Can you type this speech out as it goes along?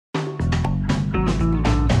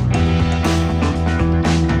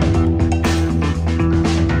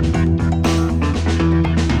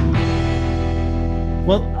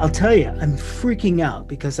Well, I'll tell you, I'm freaking out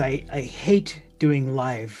because I hate doing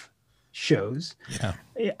live shows. Yeah.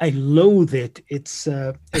 I loathe it.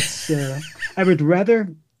 I would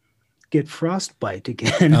rather get frostbite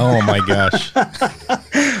again. Oh my gosh.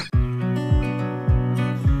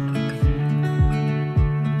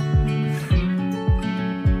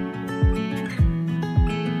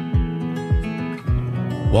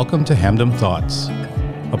 Welcome to Hamdom Thoughts,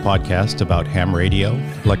 a podcast about ham radio,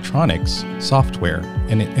 electronics, software,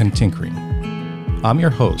 and tinkering. I'm your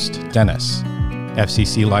host, Dennis,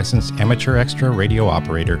 FCC licensed amateur extra radio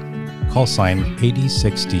operator, call sign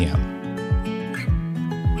 86DM.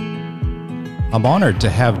 I'm honored to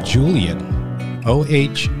have Julian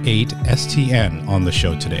OH8STN on the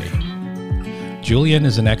show today. Julian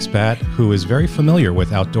is an expat who is very familiar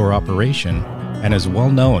with outdoor operation and is well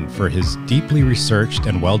known for his deeply researched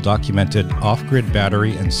and well-documented off-grid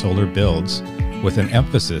battery and solar builds with an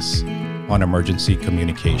emphasis on emergency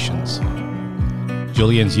communications.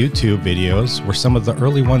 Julian's YouTube videos were some of the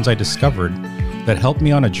early ones I discovered that helped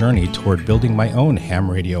me on a journey toward building my own ham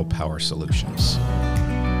radio power solutions.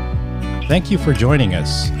 Thank you for joining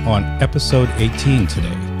us on episode 18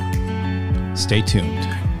 today. Stay tuned.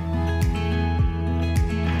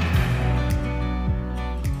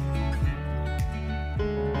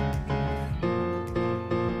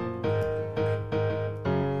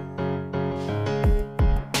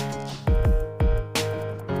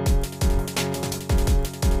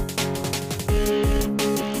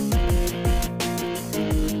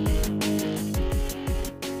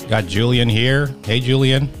 Got Julian here. Hey,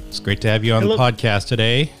 Julian. It's great to have you on the podcast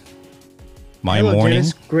today. Hello, morning.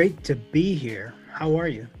 Dennis. Great to be here. How are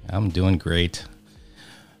you? I'm doing great.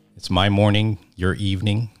 It's my morning, your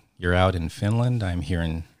evening. You're out in Finland. I'm here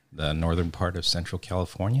in the northern part of Central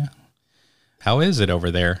California. How is it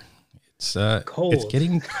over there? It's cold. It's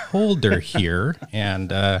getting colder here.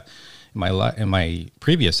 And in my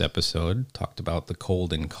previous episode, talked about the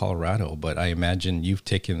cold in Colorado, but I imagine you've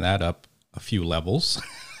taken that up a few levels.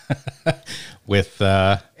 With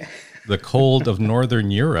the cold of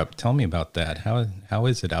Northern Europe. Tell me about that. How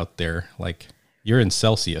is it out there? Like, you're in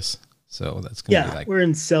Celsius, so that's going to be like... we're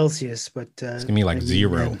in Celsius, but... it's going to be like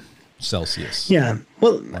 0 Celsius. Yeah,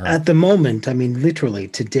 well, at the moment, I mean, literally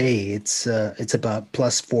today, it's about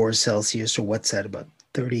 +4 Celsius, or what's that, about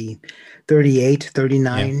 30, 38,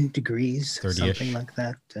 39 degrees, 30-ish. Something like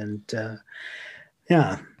that. And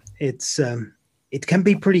it can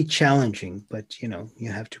be pretty challenging, but, you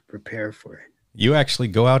have to prepare for it. You actually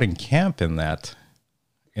go out and camp in that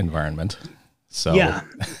environment. So yeah,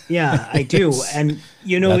 I do. And,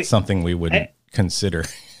 that's something we wouldn't consider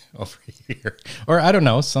over here. Or I don't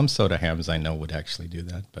know, some soda hams I know would actually do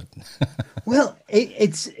that, but. Well,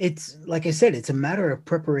 it's like I said, it's a matter of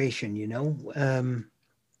preparation, you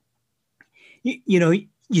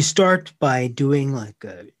start by doing like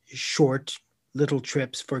a short little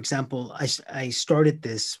trips. For example, I started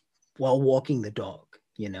this while walking the dog,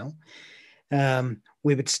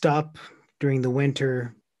 we would stop during the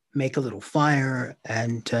winter, make a little fire,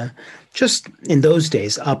 and just in those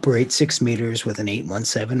days operate 6 meters with an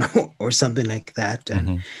 817 or something like that.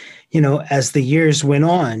 And, as the years went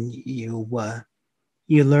on, you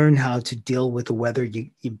learn how to deal with the weather.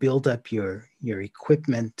 You build up your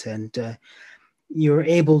equipment, and you're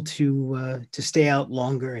able to stay out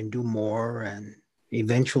longer and do more, and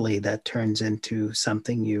eventually that turns into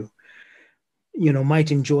something you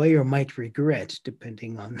might enjoy or might regret,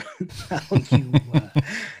 depending on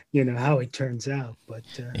how it turns out. But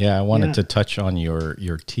I wanted to touch on your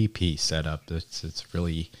TP setup. It's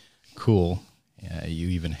really cool. You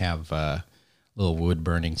even have a little wood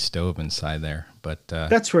burning stove inside there. But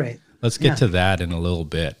that's right. Let's get to that in a little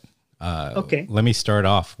bit. Okay. Let me start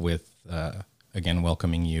off with. Again,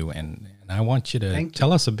 welcoming you, and I want you to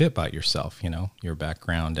tell us a bit about yourself, your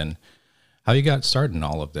background and how you got started in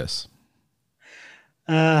all of this.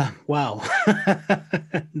 Wow.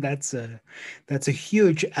 That's a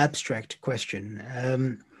huge abstract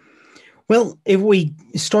question. Well, if we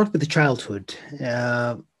start with the childhood,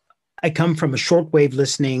 I come from a shortwave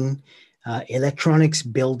listening, electronics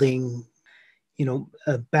building,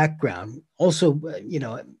 background. Also,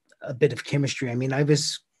 a bit of chemistry. I mean, I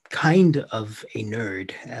was kind of a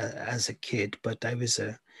nerd as a kid, but I was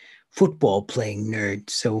a football playing nerd.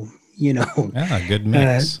 So, good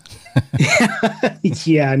mix.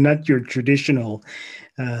 Yeah, not your traditional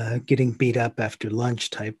getting beat up after lunch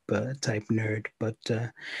type nerd, but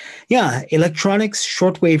electronics,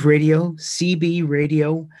 shortwave radio, CB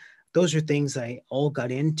radio, those are things I all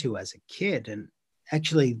got into as a kid. And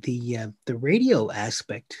actually the radio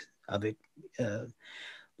aspect of it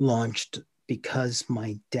launched because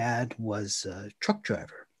my dad was a truck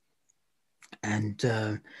driver. And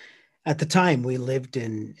at the time, we lived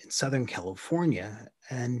in Southern California.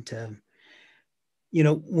 And,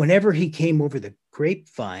 whenever he came over the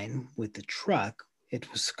grapevine with the truck,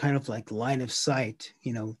 it was kind of like line of sight,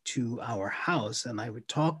 to our house. And I would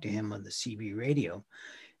talk to him on the CB radio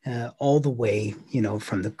all the way,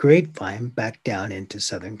 from the grapevine back down into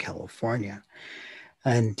Southern California.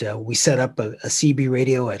 And we set up a CB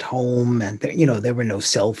radio at home, and there were no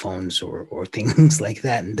cell phones or things like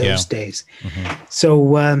that in those days. Mm-hmm.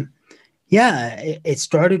 So it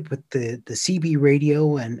started with the CB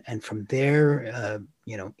radio, and from there,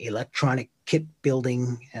 electronic kit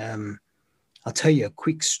building. I'll tell you a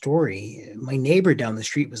quick story. My neighbor down the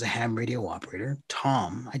street was a ham radio operator,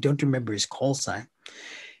 Tom. I don't remember his call sign.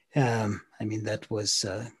 That was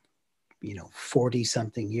 40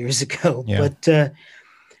 something years ago, but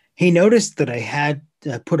he noticed that I had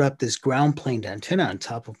put up this ground plane antenna on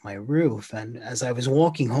top of my roof. And as I was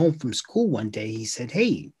walking home from school one day, he said,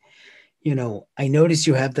 "Hey, I noticed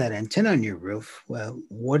you have that antenna on your roof. Well,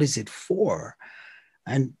 what is it for?"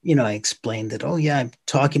 And, I explained that, "Oh yeah, I'm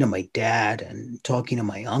talking to my dad and talking to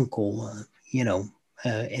my uncle,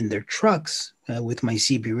 in their trucks with my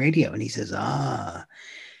CB radio." And he says,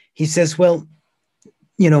 "Well,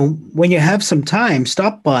 when you have some time,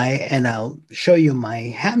 stop by and I'll show you my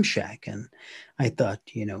ham shack." And I thought,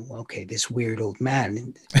 okay, this weird old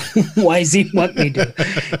man, why does he want me to,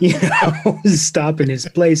 stop in his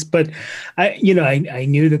place? But I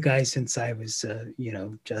knew the guy since I was,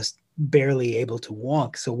 just barely able to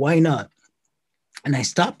walk. So why not? And I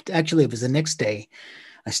stopped, actually, it was the next day.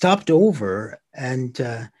 I stopped over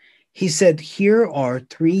and he said, "Here are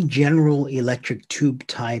 3 General Electric tube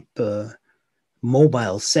type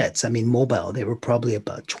mobile sets." Mobile, they were probably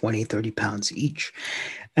about 20, 30 pounds each.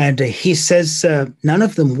 And he says, none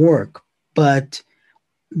of them work, but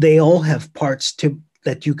they all have parts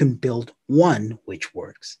that you can build one which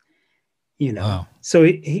works, Wow. So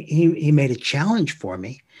he made a challenge for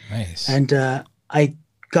me. Nice. And I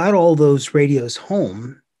got all those radios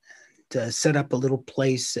home, set up a little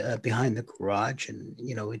place behind the garage, and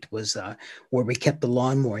it was where we kept the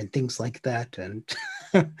lawnmower and things like that. And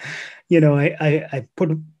I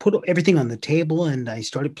put everything on the table, and I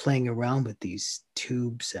started playing around with these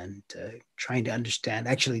tubes and trying to understand.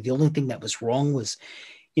 Actually, the only thing that was wrong was,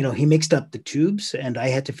 he mixed up the tubes, and I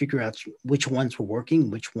had to figure out which ones were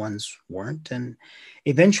working, which ones weren't. And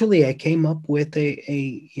eventually, I came up with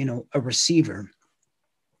a receiver,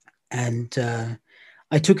 and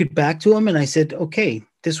I took it back to him and I said, "Okay,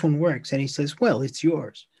 this one works." And he says, "Well, it's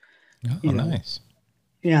yours." Oh, nice.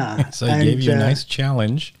 Yeah. So he gave you a nice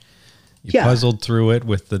challenge. You puzzled through it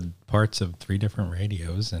with the parts of 3 different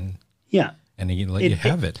radios, and he let you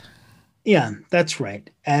have it. Yeah, that's right.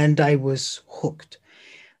 And I was hooked.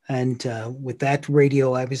 And with that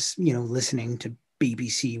radio, I was, listening to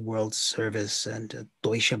BBC World Service and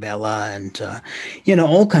Deutsche Welle and,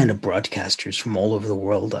 all kind of broadcasters from all over the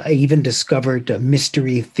world. I even discovered a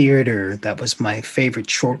Mystery Theater. That was my favorite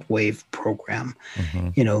shortwave program.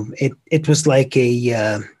 Mm-hmm. It was like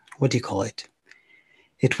a, what do you call it?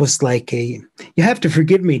 It was like you have to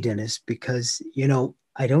forgive me, Dennis, because,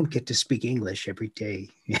 I don't get to speak English every day.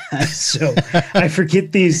 So I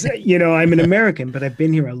forget these, I'm an American, but I've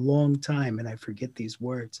been here a long time and I forget these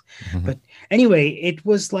words. Mm-hmm. But anyway, it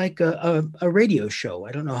was like a radio show.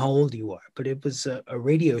 I don't know how old you are, but it was a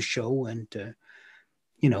radio show, and,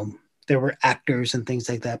 there were actors and things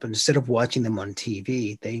like that. But instead of watching them on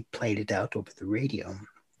TV, they played it out over the radio.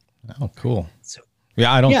 Oh, cool. So,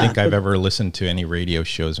 yeah, I don't think I've ever listened to any radio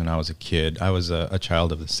shows when I was a kid. I was a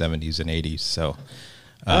child of the 70s and 80s, so...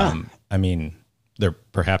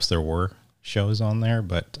 there were shows on there,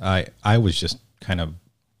 but I was just kind of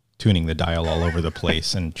tuning the dial all over the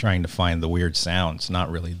place and trying to find the weird sounds,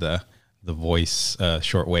 not really the voice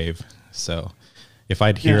shortwave. So if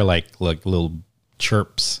I'd hear like little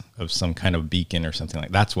chirps of some kind of beacon or something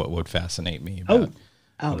that's what would fascinate me about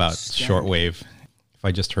shortwave. If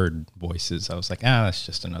I just heard voices, I was like, that's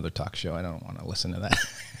just another talk show. I don't want to listen to that.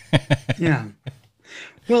 Yeah.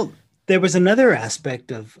 Well, there was another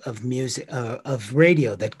aspect of music, of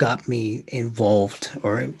radio, that got me involved,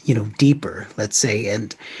 or deeper, let's say,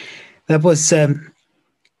 and that was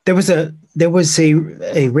there was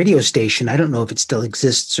a radio station. I don't know if it still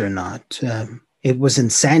exists or not. It was in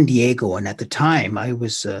San Diego, and at the time I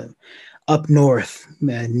was up north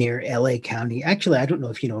near LA County. Actually, I don't know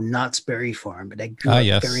if you know Knott's Berry Farm, but I grew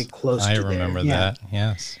up very close to there. I remember that.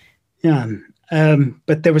 Yes. Yeah.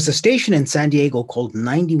 But there was a station in San Diego called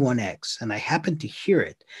 91X, and I happened to hear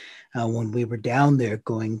it when we were down there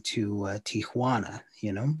going to Tijuana,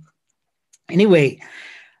 Anyway,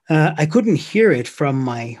 I couldn't hear it from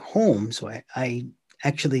my home, so I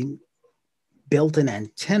actually built an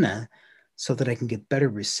antenna so that I can get better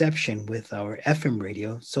reception with our FM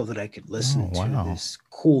radio so that I could Oh, listen to wow. this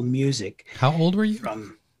cool music How old were you?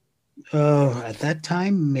 from, at that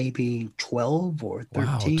time, maybe 12 or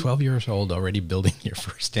Wow, 13. 12 years old already building your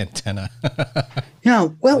first antenna. Yeah,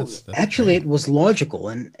 well, That's actually, great. it was logical.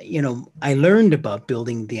 And, I learned about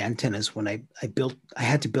building the antennas when I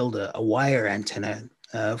had to build a wire antenna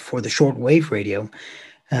for the shortwave radio.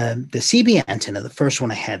 The CB antenna, the first one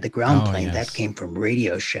I had, the ground Oh, plane, that yes. came from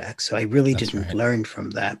Radio Shack. So I really That's didn't right. learn from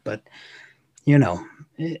that. But, you know,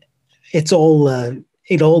 it, it's all,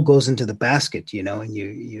 it all goes into the basket, and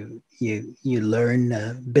you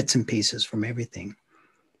learn bits and pieces from everything.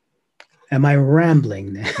 Am I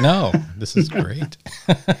rambling now? No, this is great.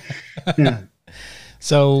 Yeah.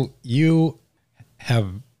 So you have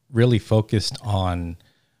really focused on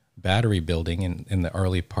battery building in the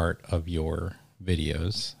early part of your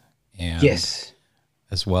videos, and Yes.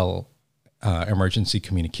 as well emergency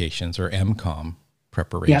communications, or MCOM Yep.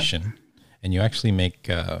 preparation. And you actually make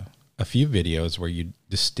a few videos where you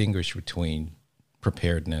distinguish between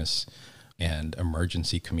preparedness and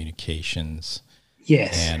emergency communications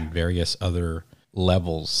Yes. and various other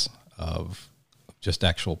levels of just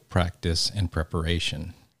actual practice and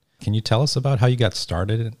preparation. Can you tell us about how you got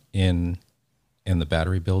started in the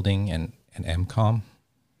battery building and MCOM?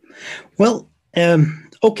 Well,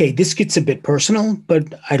 okay, this gets a bit personal,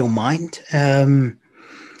 but I don't mind.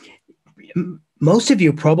 Most of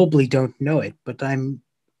you probably don't know it, but I'm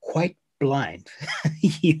quite blind,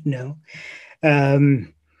 you know.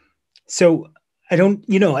 Um, so I don't,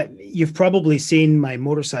 you've probably seen my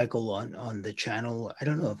motorcycle on the channel. I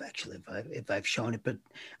don't know if I've shown it, but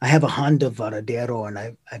I have a Honda Varadero,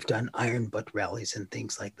 and I've done iron butt rallies and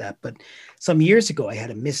things like that. But some years ago, I had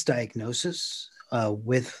a misdiagnosis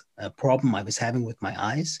with a problem I was having with my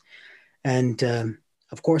eyes, and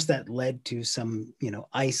of course that led to some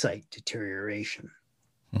eyesight deterioration.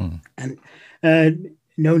 Hmm. And uh,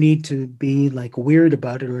 no need to be like weird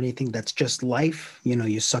about it or anything. That's just life.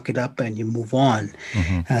 You suck it up and you move on.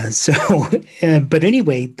 Mm-hmm. So, but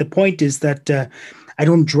anyway, the point is that I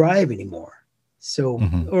don't drive anymore. So,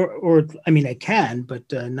 Mm-hmm. or I mean, I can, but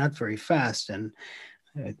not very fast, and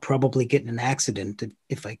I'd probably get in an accident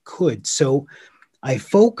if I could. So, I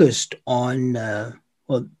focused on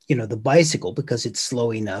well, the bicycle, because it's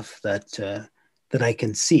slow enough that I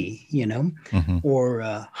can see, Mm-hmm. or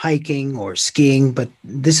hiking or skiing. But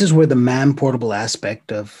this is where the man portable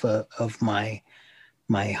aspect of my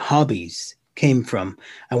hobbies came from.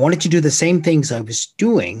 I wanted to do the same things I was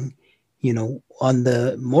doing, on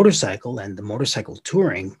the motorcycle and the motorcycle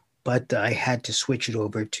touring, but I had to switch it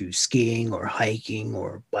over to skiing or hiking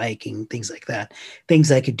or biking, things like that,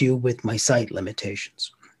 things I could do with my sight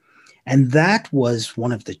limitations. And that was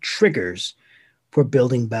one of the triggers for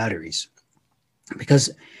building batteries. Because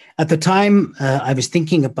at the time, I was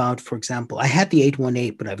thinking about, for example, I had the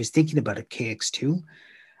 818, but I was thinking about a KX2.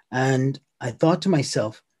 And I thought to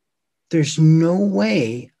myself, there's no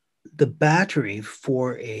way the battery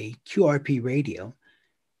for a QRP radio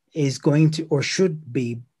is going to or should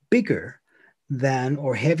be bigger than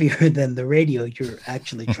or heavier than the radio you're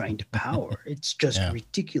actually trying to power. It's just Yeah.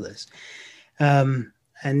 ridiculous.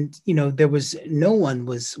 And there was no one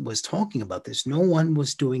was talking about this. No one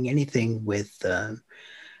was doing anything with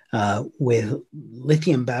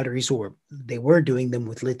lithium batteries, or they were doing them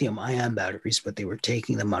with lithium ion batteries, but they were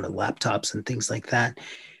taking them out of laptops and things like that,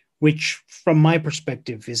 which from my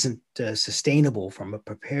perspective isn't sustainable from a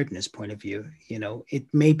preparedness point of view. It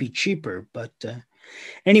may be cheaper, but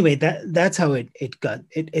anyway, that's how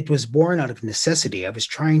it was born out of necessity. I was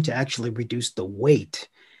trying to actually reduce the weight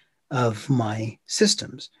of my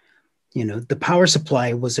systems. The power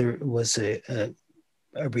supply was a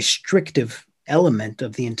restrictive element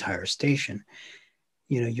of the entire station.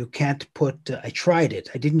 You can't put, I tried it.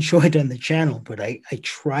 I didn't show it on the channel, but I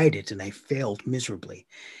tried it and I failed miserably.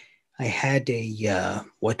 I had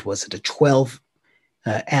what was it, a 12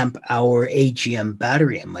 amp hour AGM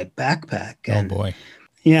battery in my backpack. And Oh boy.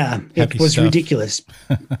 yeah, Heavy it was stuff. ridiculous.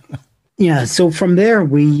 Yeah. So from there,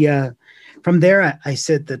 I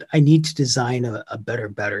said that I need to design a better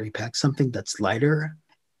battery pack, something that's lighter,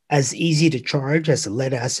 as easy to charge as a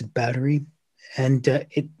lead acid battery, and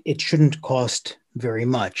it shouldn't cost very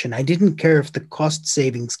much. And I didn't care if the cost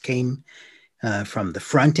savings came from the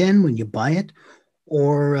front end when you buy it,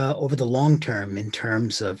 or over the long term in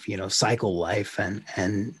terms of cycle life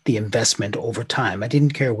and the investment over time. I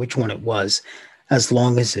didn't care which one it was, as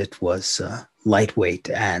long as it was lightweight,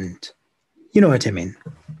 and you know what I mean.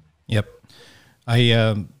 Yep.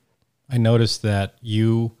 I I noticed that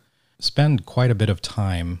you spend quite a bit of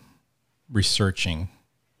time researching,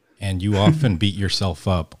 and you often beat yourself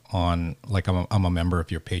up on, like, I'm a member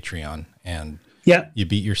of your Patreon, and yeah, you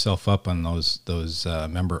beat yourself up on those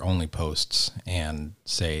member only posts and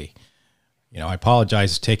say, I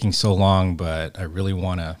apologize for taking so long, but I really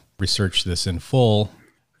want to research this in full.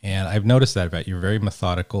 And I've noticed that about you. You're very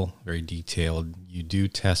methodical, very detailed. You do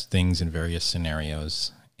test things in various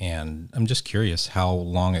scenarios. And I'm just curious how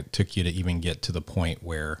long it took you to even get to the point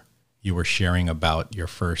where you were sharing about your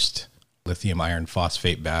first lithium iron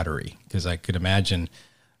phosphate battery. Because I could imagine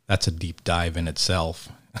that's a deep dive in itself.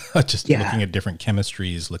 Just looking at different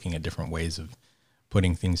chemistries, looking at different ways of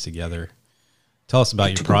putting things together. Tell us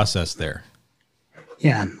about your process there.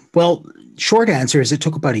 Yeah. Well, short answer is it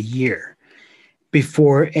took about a year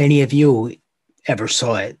before any of you ever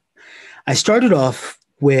saw it. I started off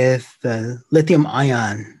with the lithium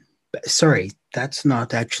ion. Sorry, that's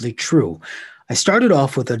not actually true. I started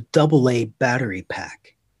off with a AA battery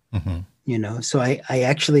pack. So I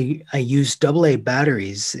used AA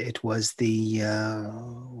batteries. It was the,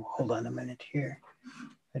 hold on a minute here.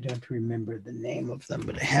 I don't remember the name of them,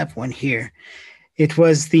 but I have one here. It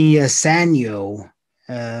was the Sanyo.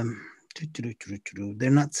 They're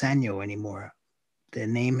not Sanyo anymore. The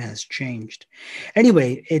name has changed.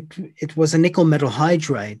 Anyway, it was a nickel metal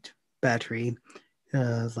hydride battery,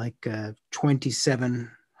 like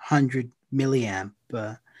 2700 milliamp.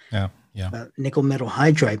 Nickel metal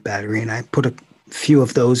hydride battery, and I put a few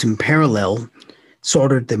of those in parallel,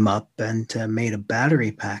 soldered them up, and made a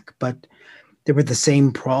battery pack. But there were the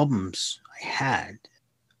same problems I had.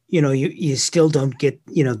 You still don't get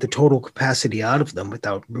the total capacity out of them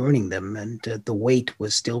without ruining them, and the weight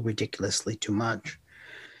was still ridiculously too much.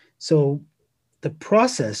 So the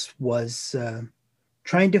process was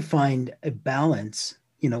trying to find a balance,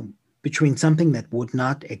 between something that would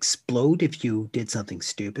not explode if you did something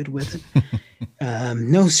stupid with it.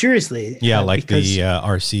 No, seriously. Yeah, like the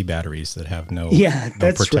RC batteries that have no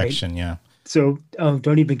that's protection. Right. Yeah. So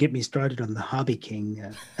don't even get me started on the Hobby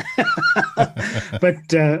King.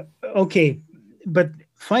 Okay. But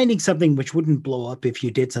finding something which wouldn't blow up if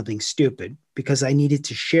you did something stupid, because I needed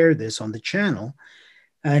to share this on the channel.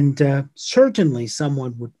 And certainly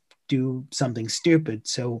someone would do something stupid.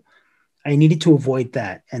 So I needed to avoid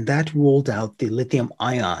that. And that ruled out the lithium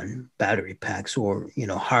ion battery packs, or,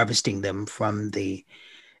 harvesting them from the,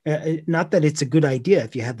 not that it's a good idea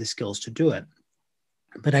if you have the skills to do it,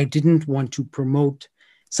 but I didn't want to promote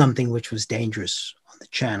something which was dangerous on the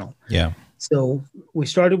channel. Yeah. So we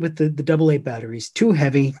started with the AA batteries, too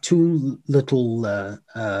heavy, too little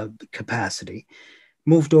capacity.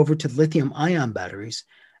 Moved over to lithium ion batteries.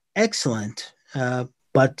 Excellent,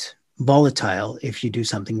 but volatile if you do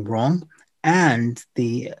something wrong. And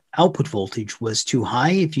the output voltage was too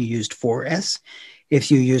high if you used 4S. If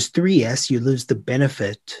you use 3S, you lose the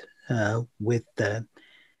benefit with the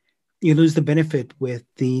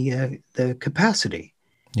capacity.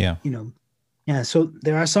 Yeah. Yeah. So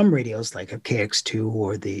there are some radios like a KX2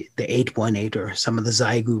 or the 818 or some of the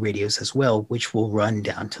Xiegu radios as well, which will run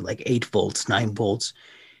down to like 8 volts, 9 volts.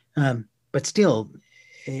 But still,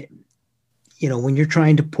 when you're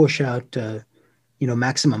trying to push out,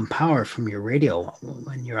 maximum power from your radio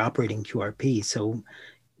when you're operating QRP, so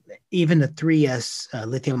even a 3S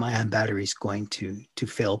lithium ion battery is going to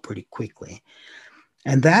fail pretty quickly.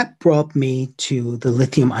 And that brought me to the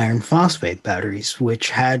lithium iron phosphate batteries,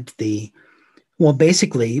 which had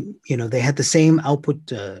basically, they had the same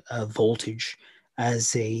output voltage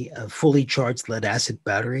as a fully charged lead acid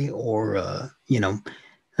battery, or, a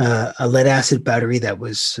lead acid battery that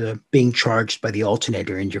was being charged by the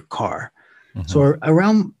alternator in your car. Mm-hmm. So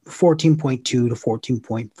around 14.2 to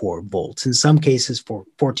 14.4 volts, in some cases for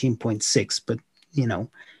 14.6, but,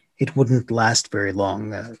 it wouldn't last very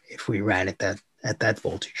long if we ran it at that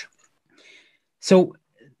voltage. So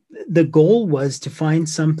the goal was to find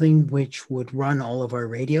something which would run all of our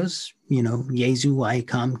radios, Yaesu,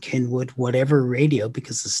 ICOM, Kenwood, whatever radio,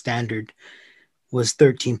 because the standard was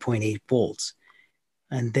 13.8 volts.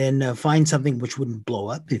 And then find something which wouldn't blow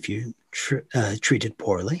up if you treat it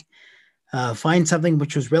poorly. Find something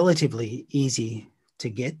which was relatively easy to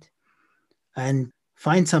get. And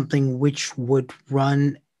find something which would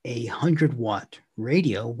run a 100-watt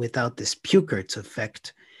radio without this Puchertz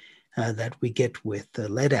effect that we get with the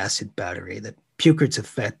lead acid battery. That Puchertz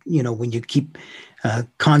effect, when you keep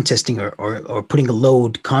contesting or putting a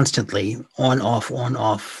load constantly on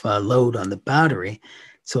off load on the battery,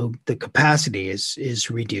 so the capacity is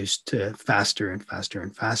reduced faster and faster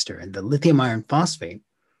and faster. And the lithium iron phosphate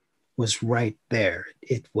was right there.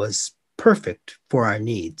 It was perfect for our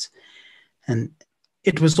needs. And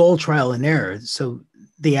it was all trial and error. So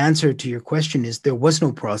the answer to your question is there was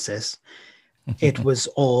no process. It was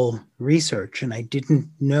all research, and I didn't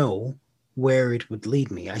know where it would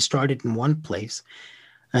lead me. I started in one place,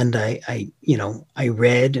 and I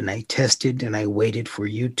read and I tested and I waited for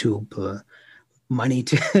YouTube money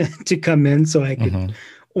to come in so I could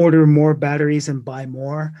order more batteries and buy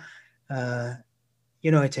more.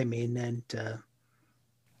 You know what I mean? And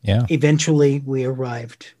eventually we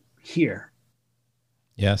arrived here.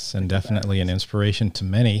 Yes, and definitely an inspiration to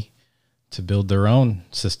many to build their own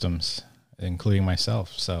systems, including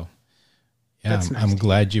myself. So yeah, nice. I'm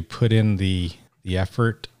glad you put in the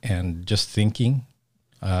effort and just thinking.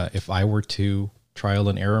 If I were to trial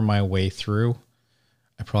and error my way through,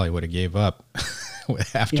 I probably would have gave up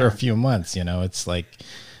after a few months. You know, it's like,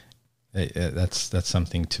 that's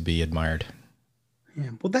something to be admired.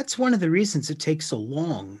 Yeah. Well, that's one of the reasons it takes so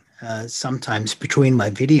long sometimes between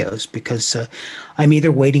my videos, because I'm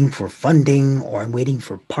either waiting for funding or I'm waiting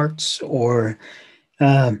for parts, or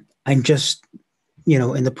I'm just,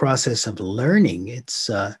 in the process of learning.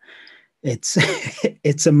 It's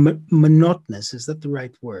it's a monotonous. Is that the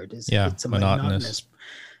right word? It's a monotonous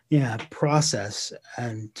process.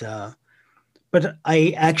 And but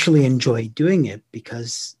I actually enjoy doing it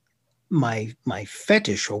because my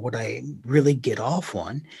fetish, or what I really get off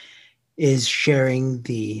on, is sharing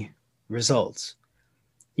the results,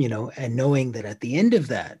 and knowing that at the end of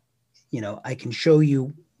that, I can show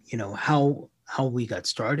you, how we got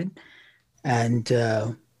started, and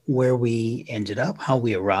where we ended up, how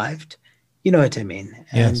we arrived. You know what I mean?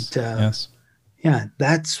 Yes. And yes. Yeah,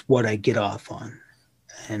 that's what I get off on.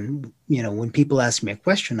 And, when people ask me a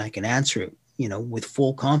question, I can answer it, with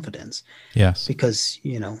full confidence. Yes. Because,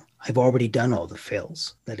 I've already done all the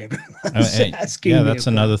fails that everyone's asking me. Yeah, that's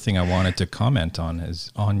another thing I wanted to comment on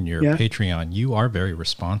is on your Patreon. You are very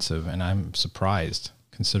responsive, and I'm surprised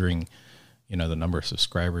considering, the number of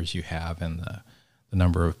subscribers you have and the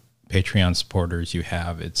number of Patreon supporters you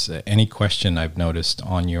have. It's any question I've noticed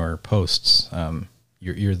on your posts.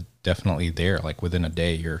 You're definitely there. Like within a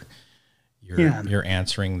day, you're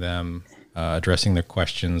answering them, addressing their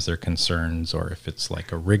questions, their concerns, or if it's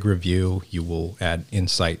like a rig review, you will add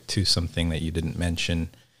insight to something that you didn't mention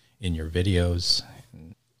in your videos.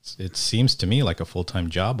 It seems to me like a full-time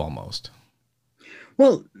job almost.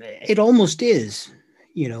 Well, it almost is,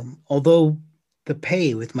 although the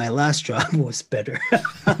pay with my last job was better.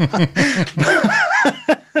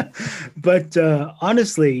 But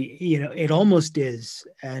honestly, it almost is.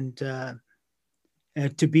 And to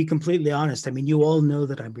be completely honest, I mean, you all know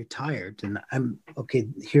that I'm retired, and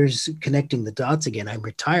here's connecting the dots again. I'm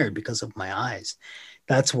retired because of my eyes.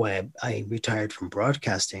 That's why I retired from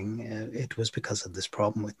broadcasting. It was because of this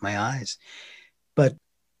problem with my eyes. But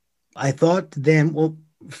I thought then, well,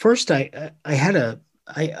 first I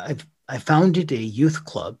founded a youth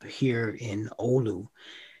club here in Oulu,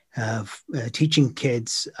 teaching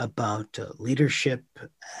kids about leadership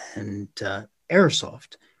and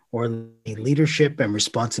airsoft, or leadership and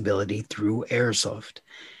responsibility through airsoft.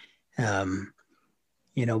 But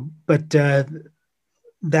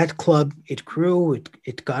that club, it grew,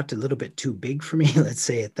 it got a little bit too big for me, let's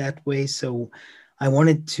say it that way. So I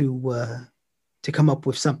wanted to come up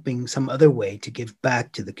with some other way to give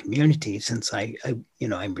back to the community, since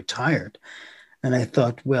I'm retired. And I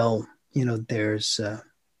thought, well, there's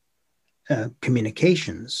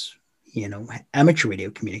communications, amateur radio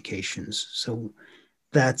communications. So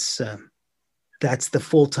that's the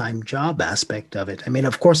full-time job aspect of it. I mean,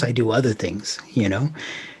 of course I do other things,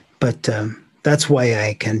 but that's why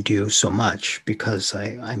I can do so much, because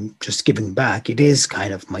I'm just giving back. It is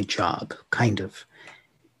kind of my job, kind of.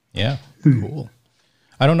 Yeah, cool.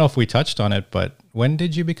 I don't know if we touched on it, but when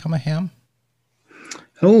did you become a ham?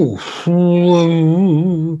 Oh,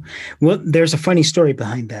 well, there's a funny story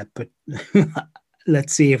behind that, but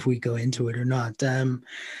let's see if we go into it or not.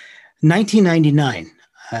 1999,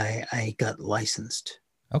 I got licensed.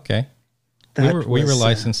 Okay. We were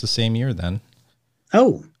licensed the same year then.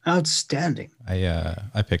 Oh, outstanding.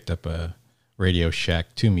 I picked up a Radio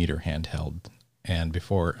Shack 2-meter handheld, and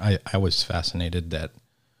before I was fascinated that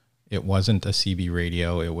it wasn't a CB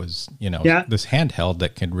radio. It was, this handheld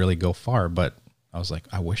that could really go far, but I was like,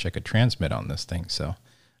 I wish I could transmit on this thing. So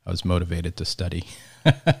I was motivated to study.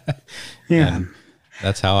 Yeah. And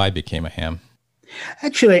that's how I became a ham.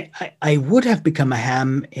 Actually, I would have become a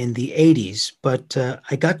ham in the 80s, but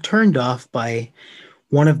I got turned off by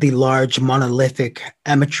one of the large monolithic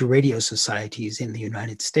amateur radio societies in the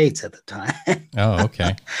United States at the time. Oh,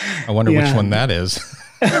 okay. I wonder which one that is.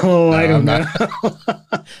 Oh, I don't know.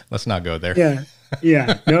 Let's not go there.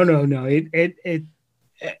 Yeah. No.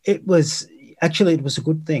 It was, actually, it was a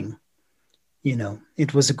good thing.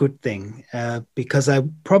 It was a good thing because I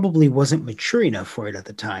probably wasn't mature enough for it at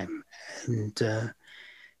the time. And,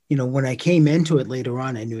 when I came into it later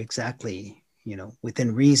on, I knew exactly,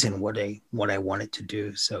 within reason what I wanted to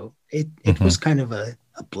do. So it was kind of a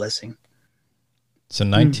blessing. So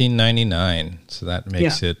 1999. So that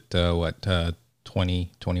makes it,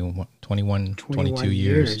 20, 21, 22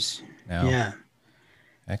 years now. Yeah.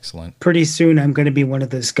 Excellent. Pretty soon, I'm going to be one of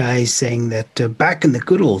those guys saying that back in the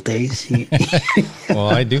good old days. Well,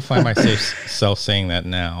 I do find myself saying that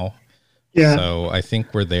now. Yeah. So I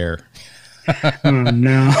think we're there. Oh,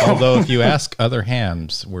 no. Although if you ask other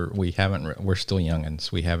hams, we're still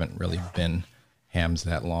youngins. We haven't really been hams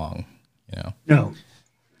that long. No.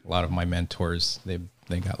 A lot of my mentors, they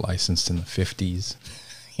got licensed in the 50s.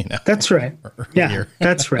 That's right. Yeah,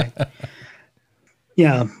 that's right.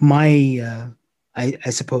 Yeah, I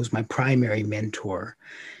suppose my primary mentor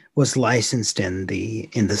was licensed in the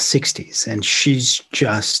 60s, and she's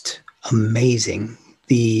just amazing.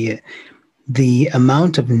 The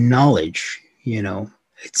amount of knowledge,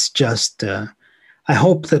 it's just I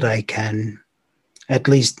hope that I can at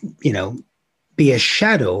least, be a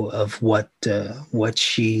shadow of what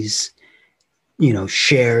she's,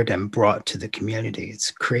 shared and brought to the community. It's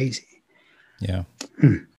crazy. Yeah.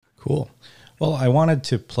 Cool. Well, I wanted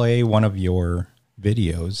to play one of your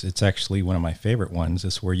videos. It's actually one of my favorite ones.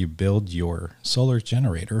 It's where you build your solar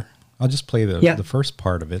generator. I'll just play the first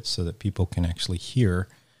part of it so that people can actually hear,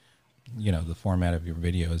 the format of your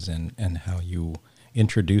videos and how you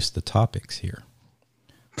introduce the topics here.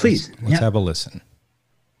 Please. Let's have a listen.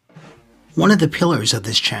 One of the pillars of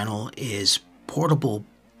this channel is portable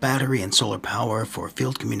battery and solar power for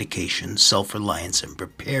field communication, self-reliance, and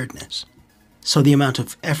preparedness. So the amount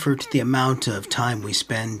of effort, the amount of time we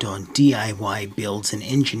spend on DIY builds and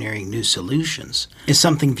engineering new solutions is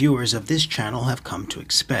something viewers of this channel have come to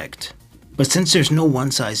expect. But since there's no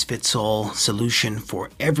one-size-fits-all solution for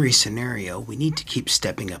every scenario, we need to keep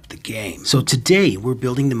stepping up the game. So today, we're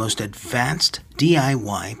building the most advanced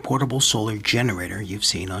DIY portable solar generator you've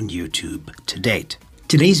seen on YouTube to date.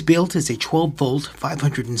 Today's build is a 12-volt,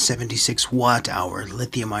 576 watt-hour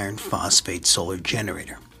lithium iron phosphate solar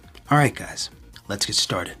generator. All right, guys, let's get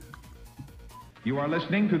started. You are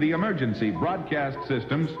listening to the Emergency Broadcast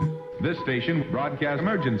Systems. This station broadcasts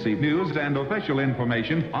emergency news and official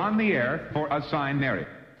information on the air for a assigned area.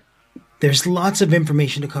 There's lots of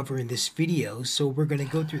information to cover in this video, so we're going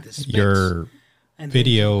to go through the specs. Your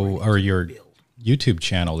video or your YouTube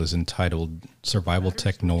channel is entitled Survival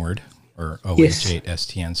Tech Nord, or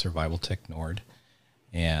OH8STN Survival Tech Nord,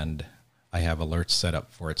 and I have alerts set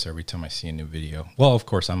up for it, so every time I see a new video, well, of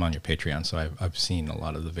course, I'm on your Patreon, so I've seen a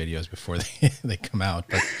lot of the videos before they come out,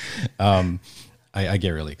 but I get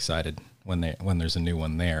really excited when there's a new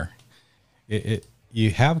one there.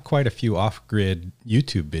 You have quite a few off-grid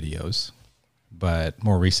YouTube videos, but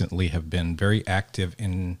more recently have been very active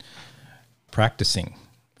in practicing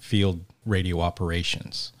field radio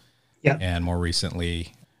operations. Yeah. And more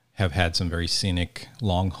recently have had some very scenic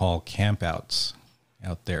long-haul campouts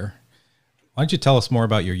out there. Why don't you tell us more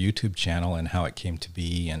about your YouTube channel and how it came to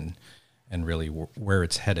be and really where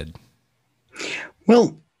it's headed?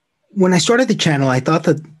 Well, when I started the channel, I thought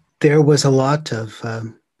that there was a lot of,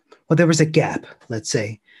 there was a gap, let's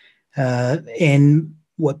say, in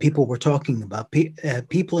what people were talking about.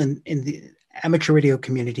 People in the amateur radio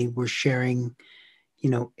community were sharing,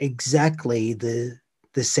 exactly the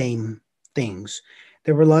same things.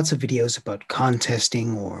 There were lots of videos about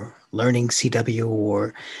contesting or learning CW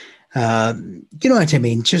or you know what I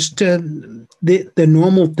mean? Just the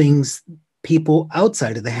normal things people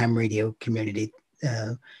outside of the ham radio community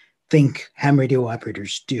think ham radio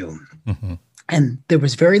operators do. Mm-hmm. And there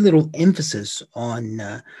was very little emphasis on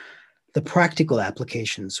the practical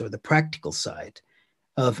applications or the practical side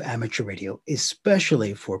of amateur radio,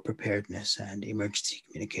 especially for preparedness and emergency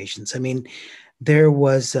communications. I mean, there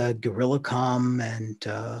was Guerrilla Com and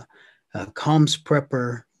Comms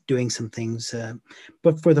Prepper doing some things.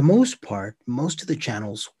 But for the most part, most of the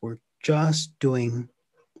channels were just doing,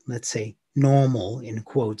 let's say, normal, in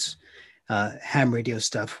quotes, ham radio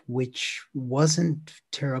stuff, which wasn't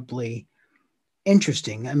terribly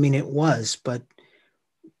interesting. I mean, it was, but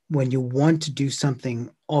when you want to do something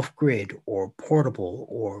off-grid or portable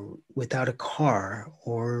or without a car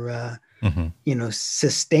or,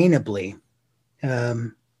 sustainably,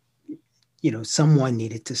 someone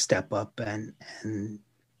needed to step up and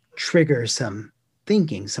trigger some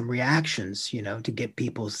thinking, some reactions, to get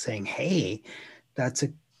people saying, hey, that's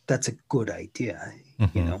a good idea,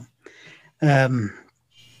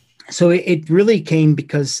 So it really came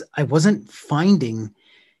because I wasn't finding,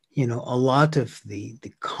 a lot of the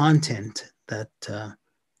content that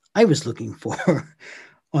I was looking for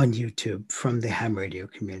on YouTube from the ham radio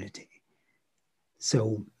community.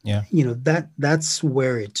 So, Yeah. That's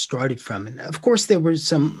where it started from. And of course, there were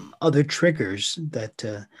some other triggers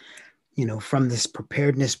that, from this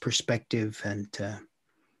preparedness perspective. And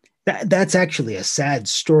that's actually a sad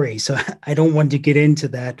story. So I don't want to get into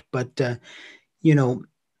that. But,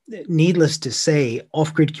 needless to say,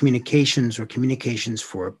 off-grid communications or communications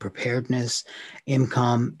for preparedness,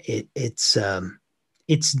 IMCOM,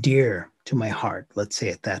 it's dear to my heart. Let's say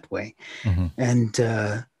it that way. Mm-hmm.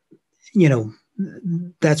 And,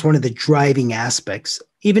 that's one of the driving aspects.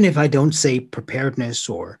 Even if I don't say preparedness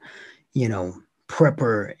or,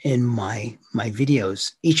 prepper in my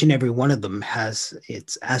videos, each and every one of them has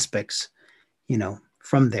its aspects,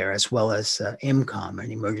 from there, as well as IMCOM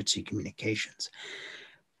and emergency communications.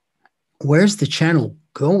 Where's the channel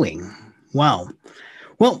going? Wow.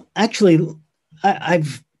 Well, actually,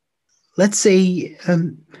 I've let's say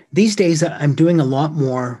these days I'm doing a lot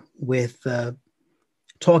more with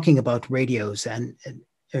talking about radios and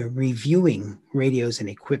reviewing radios and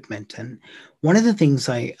equipment. And one of the things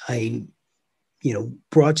I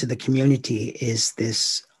brought to the community is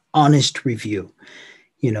this honest review.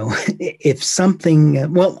 If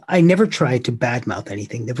something, well, I never tried to badmouth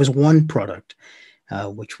anything. There was one product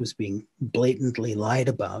which was being blatantly lied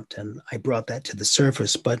about, and I brought that to the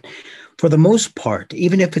surface. But for the most part,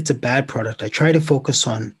 even if it's a bad product, I try to focus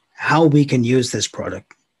on how we can use this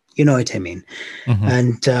product. You know what I mean? Mm-hmm.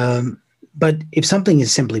 And but if something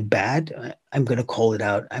is simply bad, I'm going to call it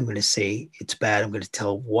out. I'm going to say it's bad. I'm going to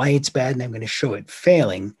tell why it's bad, and I'm going to show it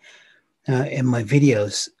failing in my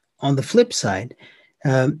videos. On the flip side,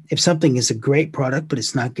 if something is a great product but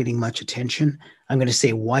it's not getting much attention, I'm going to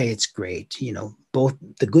say why it's great. Both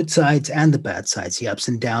the good sides and the bad sides, the ups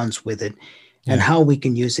and downs with it, and how we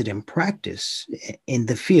can use it in practice in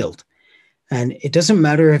the field. And it doesn't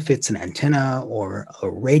matter if it's an antenna or a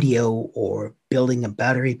radio or building a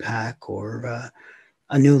battery pack or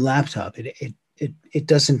a new laptop. It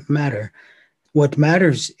doesn't matter. What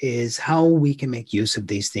matters is how we can make use of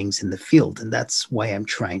these things in the field. And that's why I'm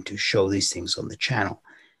trying to show these things on the channel.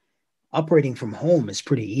 Operating from home is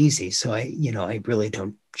pretty easy. So I really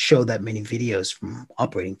don't show that many videos from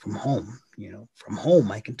operating from home. From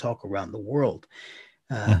home, I can talk around the world.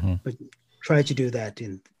 But try to do that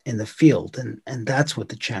in the field. And that's what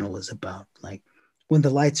the channel is about. Like when the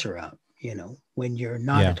lights are out, when you're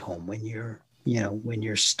not at home, when you're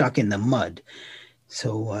stuck in the mud.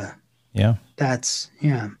 So that's,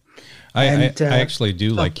 I actually do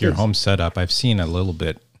like your home setup. I've seen a little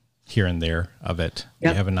bit here and there of it. You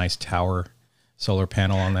have a nice tower, solar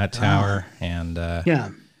panel on that tower. And,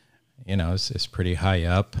 it's pretty high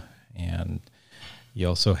up. And you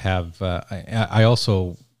also have, I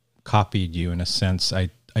also copied you in a sense. I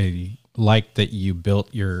like that you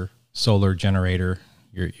built your solar generator,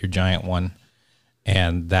 your giant one,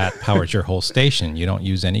 and that powers your whole station. You don't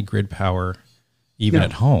use any grid power even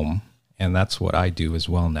at home. And that's what I do as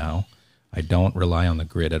well now. I don't rely on the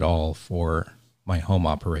grid at all for my home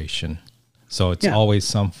operation. So it's always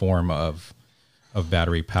some form of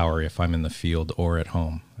battery power if I'm in the field or at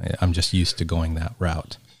home. I'm just used to going that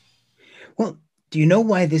route. Well, do you know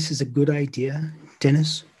why this is a good idea,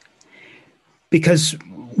 Dennis? Because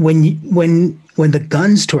when the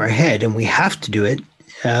gun's to our head and we have to do it,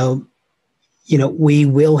 we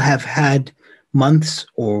will have had months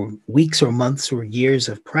or weeks or months or years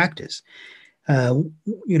of practice.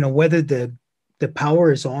 Whether the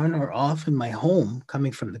power is on or off in my home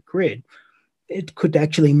coming from the grid, it could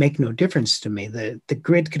actually make no difference to me. The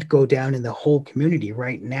grid could go down in the whole community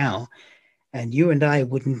right now, and you and I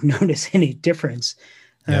wouldn't notice any difference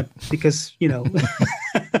because, you know what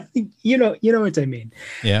I mean?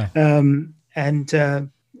 Yeah.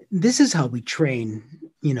 This is how we train,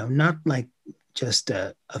 not like just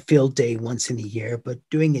a field day once in a year, but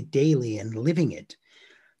doing it daily and living it.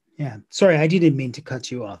 Yeah. Sorry, I didn't mean to cut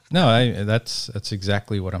you off. No, that's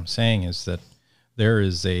exactly what I'm saying, is that there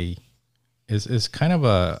is is kind of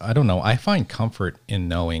I don't know, I find comfort in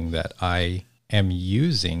knowing that I am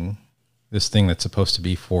using this thing that's supposed to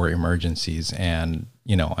be for emergencies, and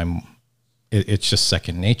it's just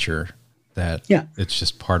second nature that it's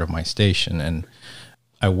just part of my station. And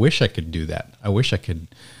I wish I could do that. I wish I could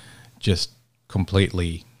just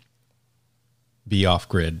completely be off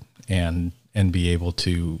grid and be able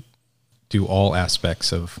to do all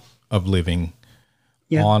aspects of living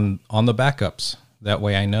on the backups. That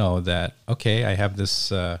way I know that, okay, I have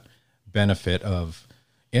this benefit of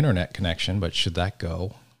internet connection, but should that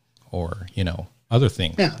go? Or, other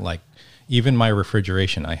things like even my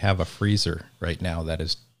refrigeration. I have a freezer right now that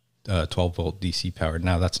is 12 volt DC powered.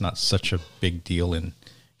 Now that's not such a big deal in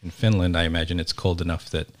Finland. I imagine it's cold enough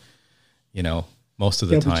that, most of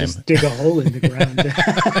the time just dig a hole in the ground.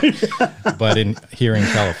 But here in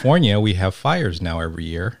California, we have fires now every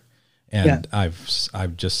year. And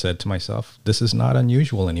I've just said to myself, this is not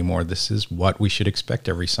unusual anymore. This is what we should expect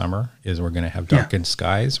every summer, is we're going to have darkened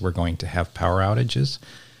skies. We're going to have power outages.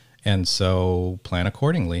 And so plan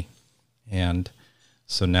accordingly. And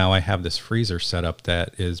so now I have this freezer set up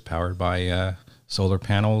that is powered by solar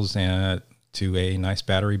panels and to a nice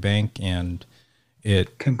battery bank. And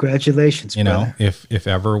congratulations, brother. If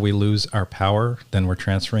ever we lose our power, then we're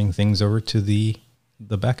transferring things over to the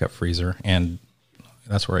backup freezer. And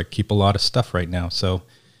that's where I keep a lot of stuff right now. So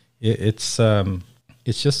it's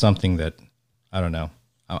just something that, I don't know.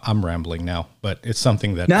 I'm rambling now, but it's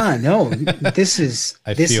something that no, this is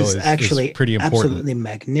actually pretty important. Absolutely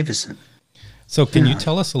magnificent. So can you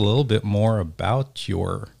tell us a little bit more about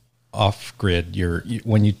your off-grid,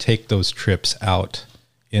 when you take those trips out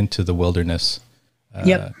into the wilderness?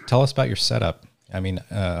 Tell us about your setup. I mean,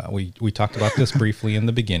 we talked about this briefly in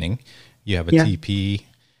the beginning. You have a teepee.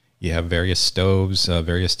 You have various stoves,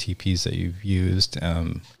 various teepees that you've used.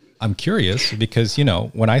 I'm curious because,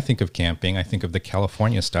 when I think of camping, I think of the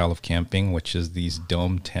California style of camping, which is these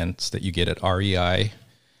dome tents that you get at REI,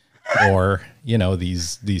 or,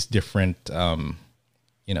 these different,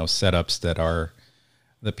 setups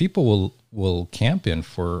that people will camp in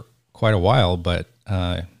for quite a while. But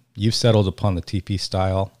you've settled upon the teepee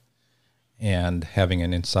style and having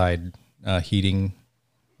an inside heating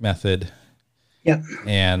method. Yep.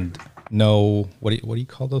 And what do you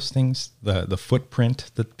call those things? The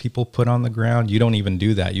footprint that people put on the ground. You don't even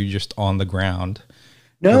do that. You're just on the ground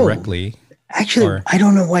directly. Actually, I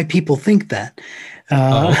don't know why people think that.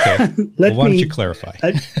 Okay. Why don't you clarify?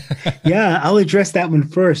 I'll address that one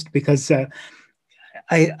first, because I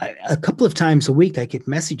a couple of times a week I get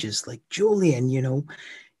messages like, Julian,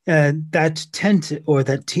 that tent or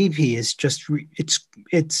that teepee is just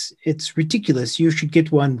it's ridiculous. You should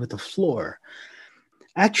get one with a floor.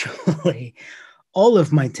 Actually, all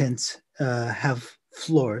of my tents have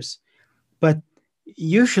floors, but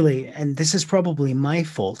usually, and this is probably my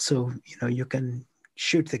fault, so you can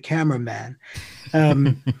shoot the cameraman.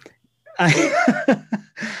 I'm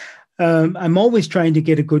always trying to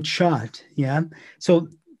get a good shot. Yeah. So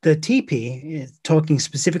the teepee, talking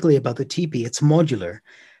specifically about the teepee, it's modular,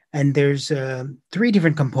 and there's 3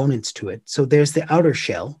 different components to it. So there's the outer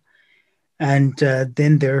shell, and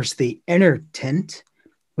then there's the inner tent,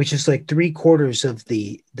 which is like 3/4 of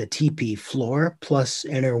the teepee floor plus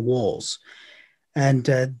inner walls. And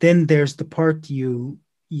then there's the part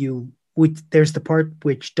there's the part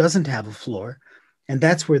which doesn't have a floor, and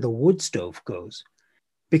that's where the wood stove goes.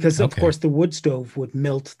 Because, of course, the wood stove would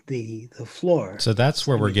melt the floor. So that's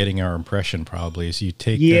where we're getting our impression, probably, is you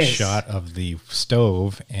take this shot of the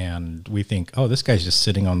stove and we think, oh, this guy's just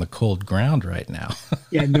sitting on the cold ground right now.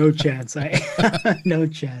 Yeah, no chance. No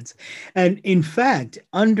chance. And in fact,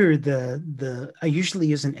 under I usually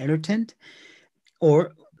use an inner tent,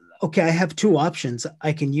 I have 2 options.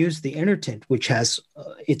 I can use the inner tent, which has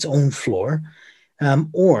its own floor,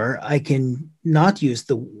 or I can not use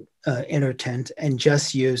the inner tent and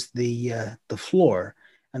just use the floor.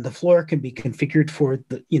 And the floor can be configured for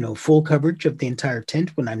the full coverage of the entire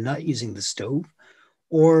tent when I'm not using the stove,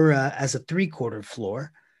 or as a 3/4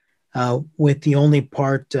 floor, with the only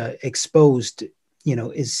part exposed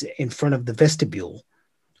is in front of the vestibule,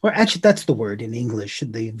 or actually that's the word in English,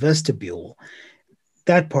 the vestibule.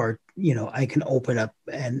 That part I can open up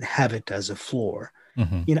and have it as a floor.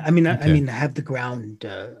 Mm-hmm. Have the ground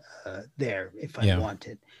there if I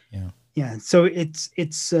wanted. Yeah. So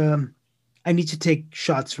it's I need to take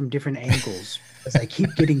shots from different angles because I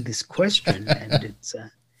keep getting this question, and it's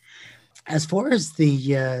as far as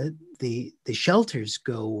the shelters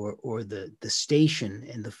go, or the station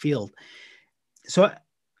in the field. So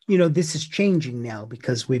this is changing now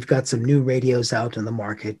because we've got some new radios out in the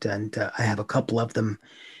market, and I have a couple of them,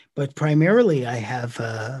 but primarily I have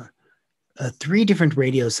 3 different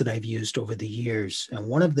radios that I've used over the years. And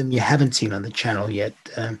one of them you haven't seen on the channel yet,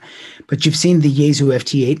 but you've seen the Yaesu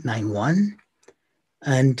FT891.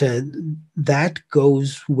 And that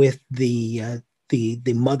goes with the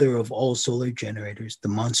mother of all solar generators, the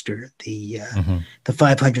Monster, the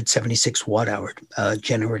 576 watt hour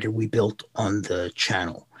generator we built on the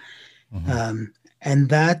channel. Mm-hmm. And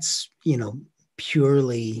that's,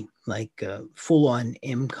 purely like full on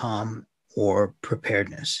IMCOM or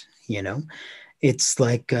preparedness. It's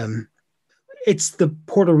like it's the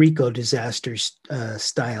Puerto Rico disaster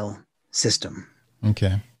style system.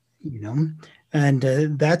 Okay. And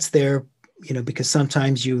that's there because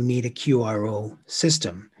sometimes you need a QRO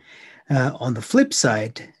system. On the flip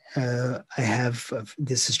side, I have,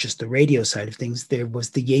 this is just the radio side of things. There was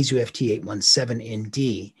the Yaesu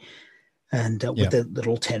FT817ND, and with a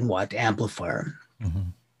little 10-watt amplifier.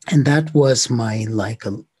 Mm-hmm. And that was my like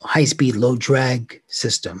a high-speed, low-drag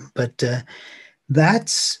system. But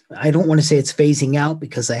I don't want to say it's phasing out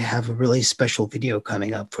because I have a really special video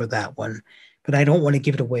coming up for that one. But I don't want to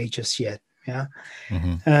give it away just yet. Yeah.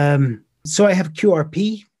 Mm-hmm. So I have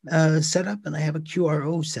QRP set up and I have a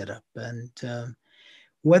QRO set up. And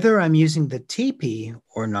whether I'm using the TP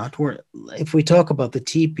or not, or if we talk about the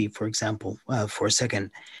TP, for example, for a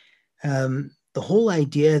second, the whole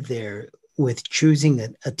idea there with choosing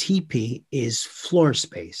a TP is floor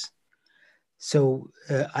space. So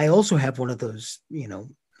I also have one of those,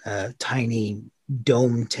 tiny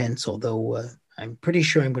dome tents, although I'm pretty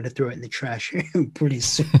sure I'm going to throw it in the trash pretty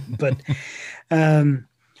soon. But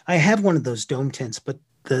I have one of those dome tents, but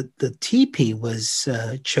the TP was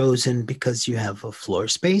chosen because you have a floor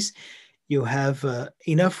space. You have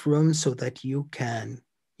enough room so that you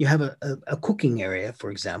have a cooking area, for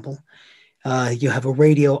example. You have a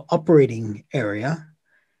radio operating area,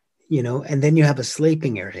 and then you have a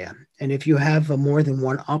sleeping area. And if you have more than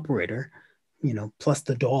one operator, plus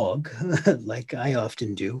the dog, like I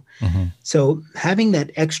often do. Mm-hmm. So having that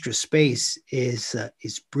extra space is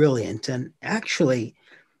brilliant. And actually,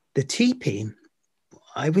 the TP,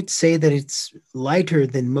 I would say that it's lighter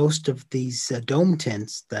than most of these dome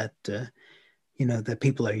tents that that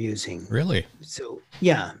people are using. Really? So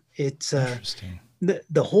yeah, it's interesting.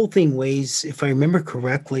 The whole thing weighs, if I remember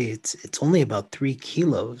correctly, it's only about 3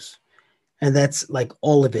 kilos. And that's like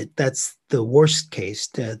all of it. That's the worst case,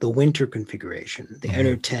 the winter configuration, the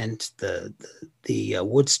inner tent, the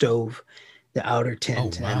wood stove, the outer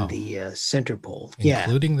tent, and the center pole.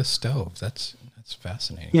 Including the stove. That's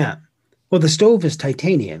fascinating. Yeah. Well, the stove is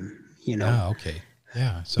titanium, Oh, okay.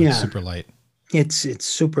 Yeah. So it's super light. It's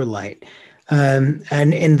super light.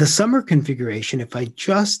 And in the summer configuration, if I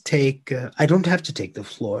just take, I don't have to take the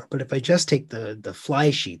floor, but if I just take the fly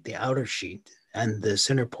sheet, the outer sheet, and the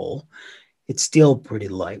center pole, it's still pretty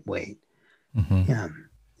lightweight. Mm-hmm. Yeah.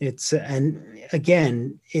 It's, and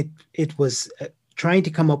again, it was trying to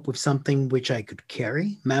come up with something which I could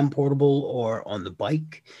carry, man-portable or on the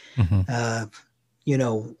bike,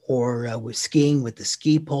 or with skiing with the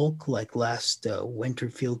ski polk, like last winter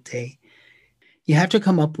field day. You have to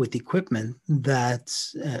come up with equipment that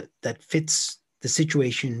fits the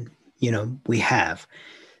situation, we have.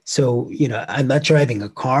 So, I'm not driving a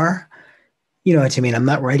car. You know what I mean? I'm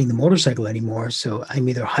not riding the motorcycle anymore. So I'm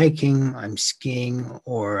either hiking, I'm skiing,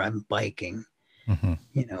 or I'm biking,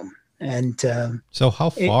 and so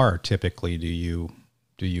how far typically do you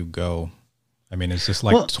go? I mean, is this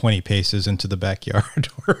like 20 paces into the backyard?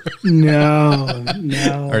 No.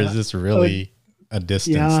 Or is this really a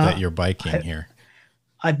distance that you're biking here?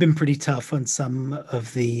 I've been pretty tough on some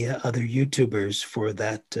of the other YouTubers for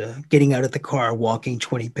that, getting out of the car, walking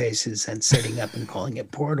 20 paces and setting up and calling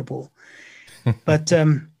it portable. But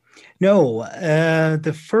no,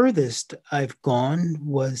 the furthest I've gone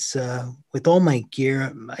was with all my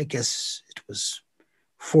gear, I guess it was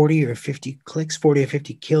 40 or 50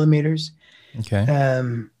 kilometers. Okay.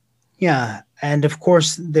 Yeah. And of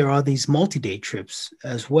course, there are these multi-day trips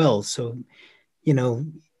as well. So, you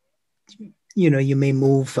may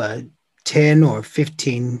move 10 or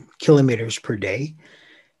 15 kilometers per day,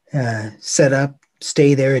 set up,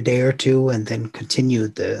 stay there a day or two, and then continue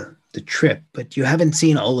the trip. But you haven't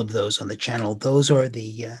seen all of those on the channel. Those are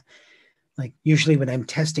the like usually when I'm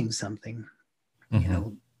testing something,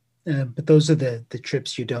 but those are the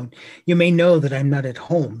trips you may know that I'm not at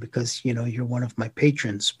home because you're one of my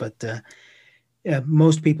patrons, but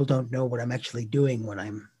most people don't know what I'm actually doing when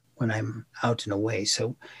I'm out and away.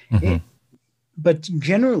 So but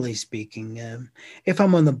generally speaking, if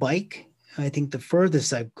I'm on the bike, I think the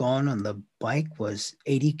furthest I've gone on the bike was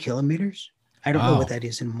 80 kilometers. I don't know what that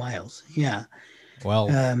is in miles. Yeah. Well,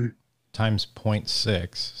 times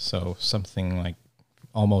 0.6. So something like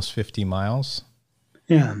almost 50 miles.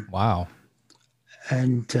 Yeah. Wow.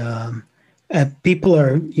 And people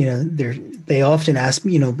are, they often ask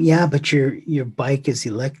me, but your bike is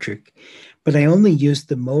electric. But I only use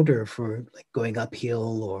the motor for like going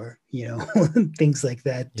uphill or, things like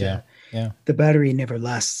that. Yeah. The battery never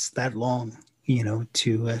lasts that long, to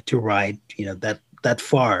ride, that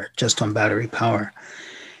far just on battery power.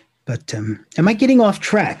 But am I getting off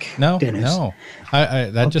track? No, Dennis? No.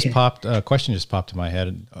 A question just popped in my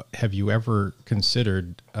head. Have you ever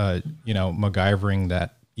considered, MacGyvering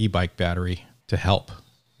that e-bike battery to help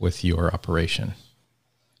with your operation?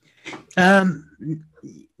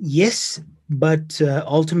 Yes, but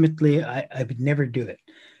ultimately, I would never do it.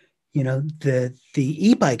 The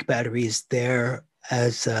e-bike battery is there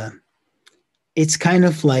as it's kind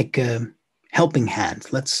of like a helping hand.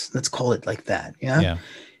 Let's call it like that. Yeah. Yeah.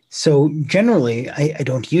 So generally, I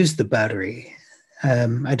don't use the battery.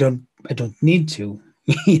 I don't need to.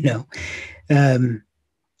 you know. Um,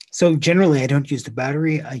 so generally, I don't use the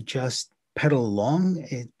battery. I just pedal along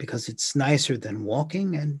because it's nicer than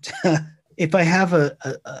walking. And if I have an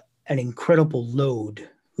incredible load,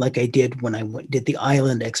 like I did when did the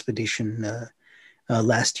island expedition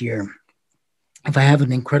last year, if I have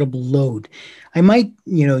an incredible load, I might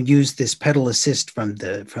use this pedal assist from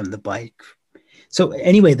the bike. So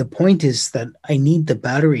anyway, the point is that I need the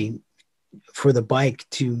battery for the bike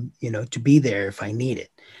to be there if I need it.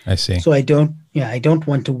 I see. So I don't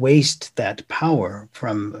want to waste that power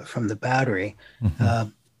from the battery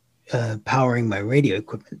Mm-hmm. powering my radio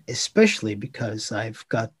equipment, especially because I've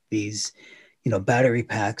got these, battery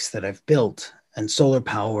packs that I've built and solar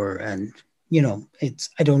power, and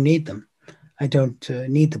I don't need them. I don't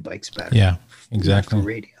need the bike's battery. Yeah, Not for exactly.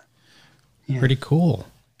 radio. Yeah. Pretty cool.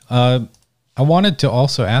 I wanted to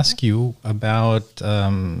also ask you about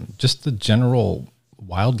just the general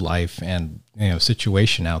wildlife and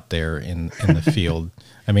situation out there in the field.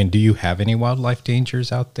 I mean, do you have any wildlife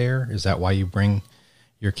dangers out there? Is that why you bring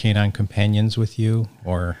your canine companions with you,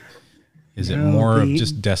 or is it more of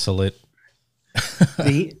just desolate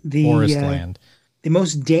the forest land? The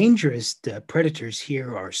most dangerous predators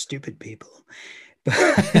here are stupid people. But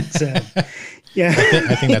yeah,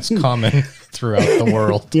 I think that's common throughout the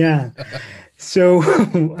world. Yeah. So,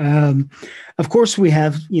 of course, we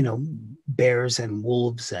have bears and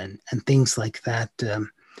wolves and things like that.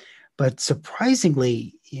 But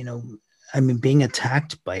surprisingly, I mean, being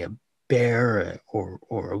attacked by a bear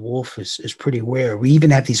or a wolf is pretty rare. We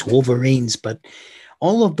even have these wolverines, but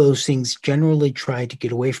all of those things generally try to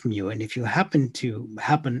get away from you. And if you happen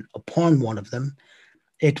upon one of them,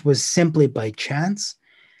 it was simply by chance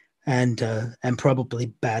and probably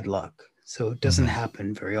bad luck. So it doesn't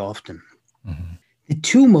happen very often. Mm-hmm. The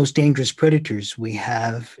two most dangerous predators we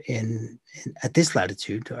have at this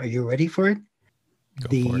latitude. Are you ready for it? Go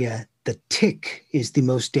for it. The tick is the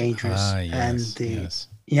most dangerous, Yes, and yes.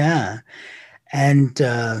 and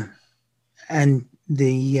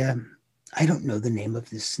the I don't know the name of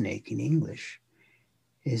this snake in English.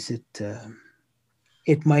 Is it?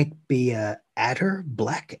 It might be a adder,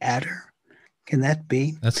 black adder. Can that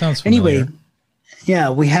be? That sounds familiar. Anyway, yeah,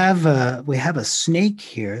 we have a snake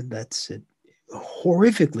here that's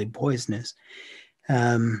horrifically poisonous,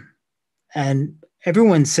 and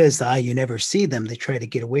everyone says, you never see them. They try to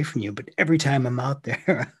get away from you, but every time I'm out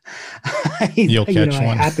there, You'll catch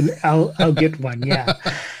one. I'll get one. Yeah.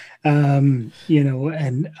 And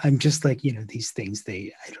I'm just like, these things,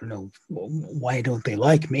 I don't know, why don't they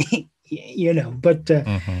like me? But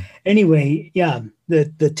anyway, yeah,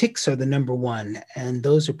 the ticks are the number one, and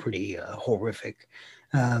those are pretty horrific.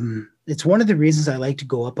 It's one of the reasons I like to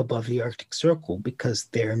go up above the Arctic Circle, because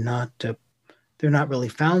they're not really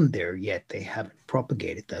found there yet. They haven't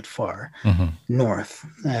propagated that far north.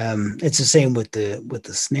 It's the same with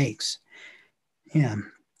the snakes. Yeah.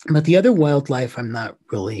 But the other wildlife, I'm not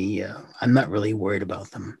really worried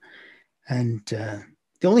about them. And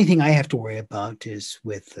the only thing I have to worry about is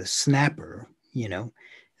with the snapper.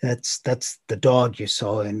 That's the dog you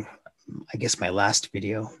saw in, I guess, my last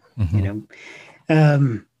video.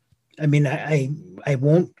 I mean, I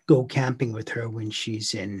won't go camping with her when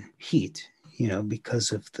she's in heat,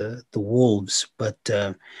 because of the wolves. But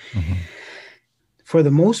for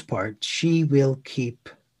the most part, she will keep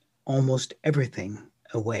almost everything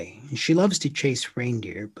away. She loves to chase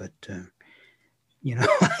reindeer, but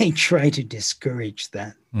I try to discourage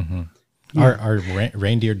that. Yeah. Are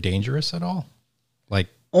reindeer dangerous at all? Like,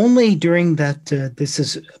 only during that this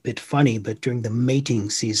is a bit funny, but during the mating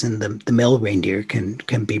season, the male reindeer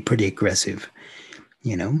can be pretty aggressive,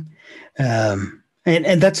 and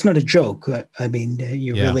that's not a joke. I mean,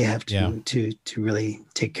 you really have to really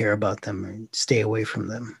take care about them and stay away from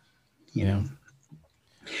them, you know.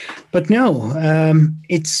 But no,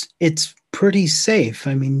 it's pretty safe.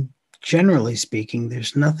 I mean, generally speaking,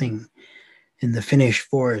 there's nothing in the Finnish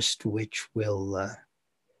forest which will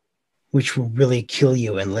really kill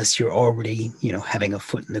you unless you're already, having a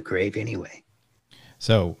foot in the grave anyway.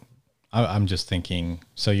 So I'm just thinking,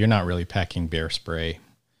 so you're not really packing bear spray.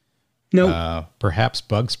 No. Perhaps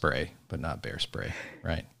bug spray, but not bear spray,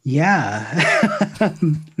 right? Yeah.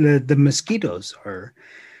 The mosquitoes are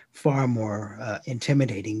far more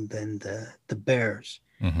intimidating than the bears.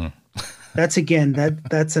 Mm-hmm.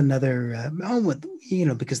 That's another,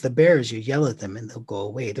 because the bears, you yell at them and they'll go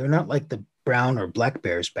away. They're not like the brown or black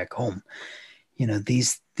bears back home.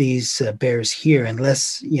 These bears here,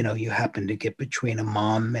 unless, you happen to get between a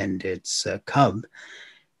mom and its cub,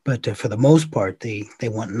 but for the most part, they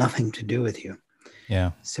want nothing to do with you.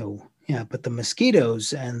 Yeah. So, yeah, but the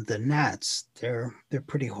mosquitoes and the gnats, they're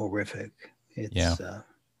pretty horrific. It's,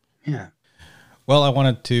 yeah. Well, I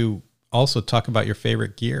wanted to also talk about your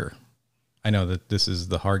favorite gear. I know that this is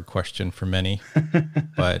the hard question for many,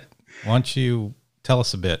 but why don't you tell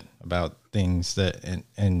us a bit about things that,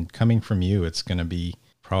 and coming from you, it's going to be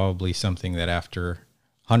probably something that after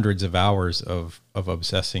hundreds of hours of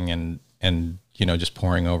obsessing and just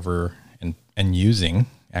poring over and using,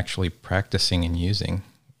 actually practicing and using,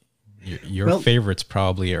 your favorites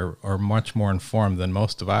probably are much more informed than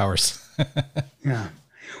most of ours. Yeah.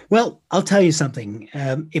 Well, I'll tell you something.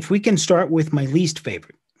 If we can start with my least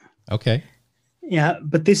favorite. Okay. Yeah,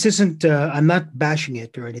 but this isn't, I'm not bashing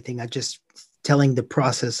it or anything. I'm just telling the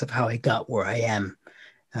process of how I got where I am,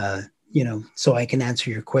 so I can answer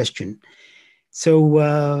your question.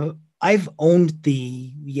 So I've owned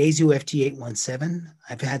the Yaesu FT817.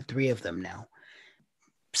 I've had 3 of them now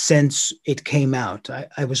since it came out.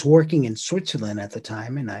 I was working in Switzerland at the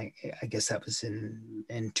time, and I guess that was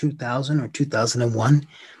in 2000 or 2001.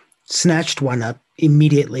 Snatched one up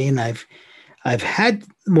immediately, and I've had,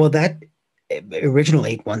 that original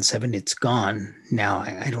 817, it's gone now.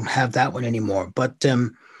 I don't have that one anymore, but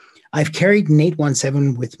I've carried an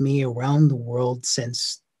 817 with me around the world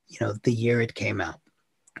since the year it came out.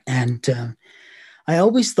 And I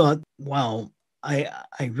always thought, wow, I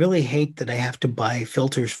really hate that I have to buy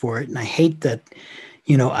filters for it, and I hate that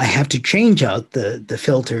I have to change out the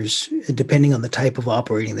filters depending on the type of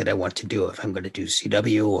operating that I want to do. If I'm going to do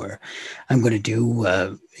CW, or I'm going to do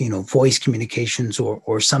voice communications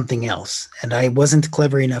or something else. And I wasn't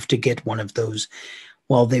clever enough to get one of those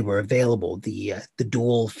while they were available. The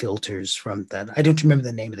dual filters from that. I don't remember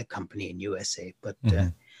the name of the company in USA, but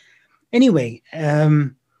anyway.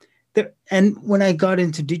 And when I got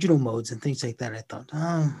into digital modes and things like that, I thought,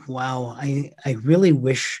 oh wow, I really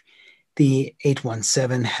wish the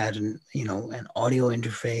 817 had an audio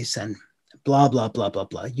interface and blah blah blah blah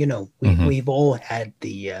blah. We've all had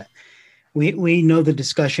the we know the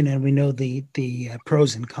discussion, and we know the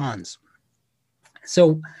pros and cons.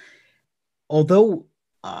 So although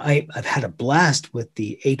I've had a blast with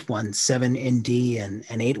the 817 ND and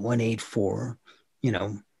 8184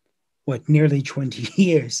 for nearly 20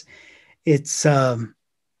 years, it's I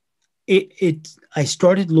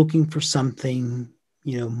started looking for something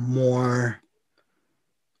more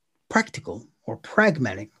practical or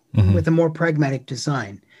pragmatic, with a more pragmatic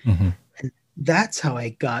design. And that's how I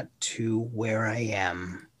got to where I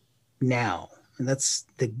am now. And that's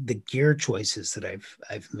the gear choices that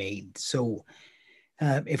I've made. So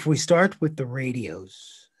if we start with the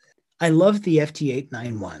radios, I love the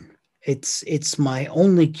FT891. It's my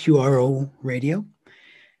only QRO radio.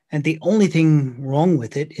 And the only thing wrong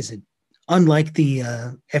with it is unlike the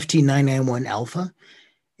FT991 Alpha,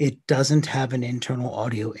 it doesn't have an internal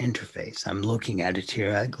audio interface. I'm looking at it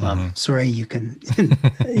here. Sorry, you can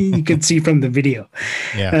you can see from the video.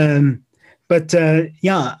 Yeah. But I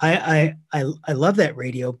love that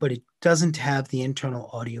radio, but it doesn't have the internal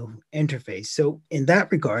audio interface. So in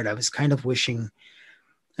that regard, I was kind of wishing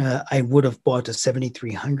I would have bought a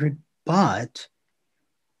 7300, but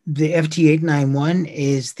the FT891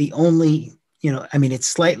 is the only, it's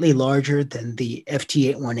slightly larger than the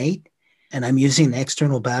FT818, and I'm using an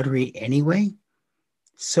external battery anyway.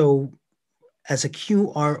 So as a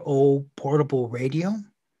QRO portable radio,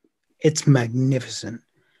 it's magnificent,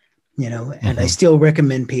 and I still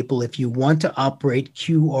recommend people, if you want to operate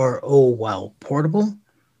QRO while portable,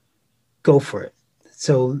 go for it.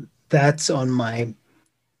 So that's on my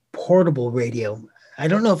portable radio. I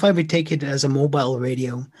don't know if I would take it as a mobile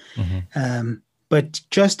radio, but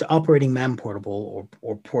just operating man portable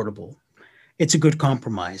or portable, it's a good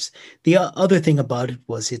compromise. The other thing about it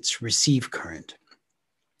was its receive current.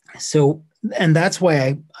 So, and that's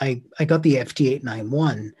why I got the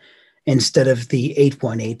FT891 instead of the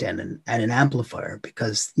 818 and an amplifier,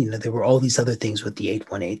 because there were all these other things with the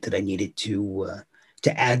 818 that I needed to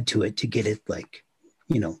add to it to get it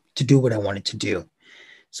to do what I wanted to do.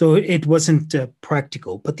 So it wasn't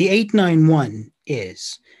practical, but the 891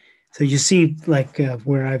 is. So you see,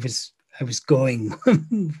 where I was going,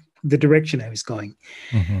 the direction I was going,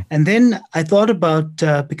 and then I thought about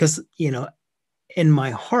because in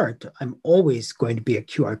my heart, I'm always going to be a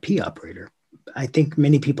QRP operator. I think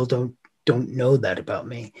many people don't know that about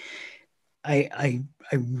me. I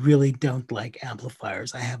really don't like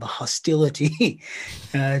amplifiers. I have a hostility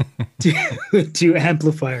to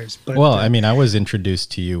amplifiers. But well, I mean, I was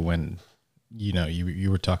introduced to you when, you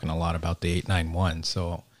were talking a lot about the 891.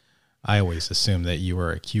 So I always assumed that you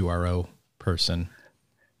were a QRO person.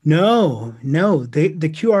 No. The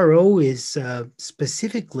QRO is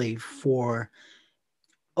specifically for,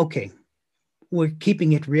 okay, we're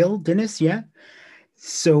keeping it real, Dennis. Yeah.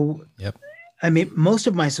 So, Yep. I mean, most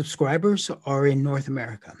of my subscribers are in North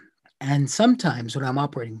America. And sometimes when I'm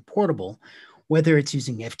operating portable, whether it's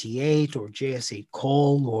using FT8 or JS8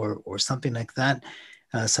 call or something like that,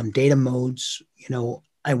 some data modes,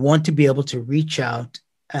 I want to be able to reach out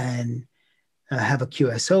and have a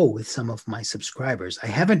QSO with some of my subscribers. I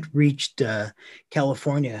haven't reached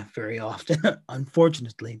California very often,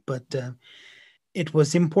 unfortunately, but it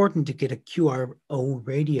was important to get a QRO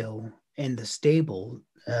radio in the stable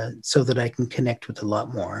so that I can connect with a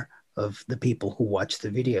lot more of the people who watch the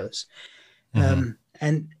videos.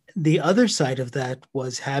 And the other side of that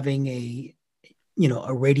was having a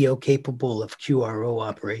radio capable of QRO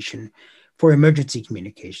operation for emergency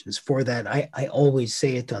communications. For that, I always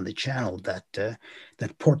say it on the channel that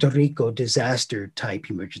Puerto Rico disaster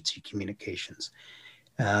type emergency communications.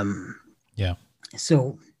 Yeah.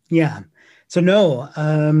 So yeah. So no.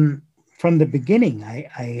 From the beginning,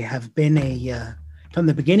 I've been a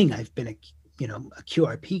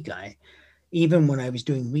QRP guy. Even when I was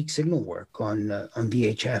doing weak signal work on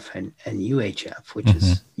VHF and UHF, which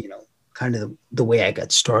is kind of the way I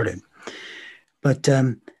got started. But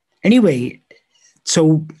anyway,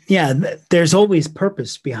 so yeah, there's always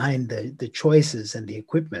purpose behind the choices and the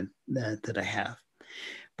equipment that I have.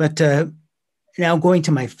 But now going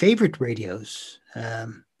to my favorite radios,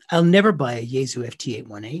 I'll never buy a Yaesu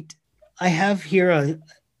FT818. I have here a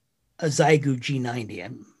Xiegu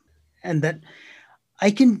G90, and that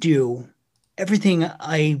I can do everything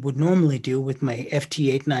I would normally do with my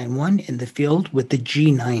FT891 in the field with the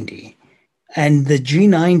G90. And the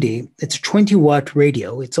G90, it's a 20-watt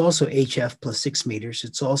radio. It's also HF plus 6 meters.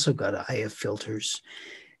 It's also got IF filters.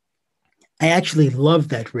 I actually love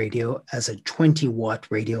that radio as a 20-watt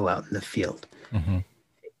radio out in the field.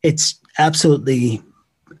 It's absolutely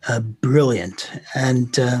brilliant.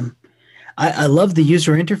 And I love the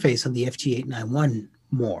user interface on the FT891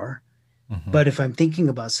 more. But if I'm thinking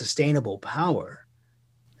about sustainable power,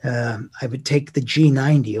 I would take the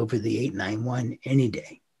G90 over the 891 any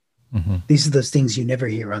day. These are those things you never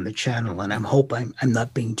hear on the channel, and I hope I'm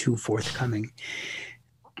not being too forthcoming.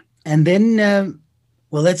 And then,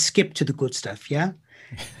 well, let's skip to the good stuff, yeah?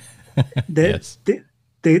 Yes.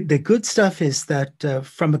 The good stuff is that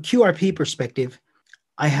from a QRP perspective,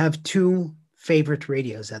 I have two favorite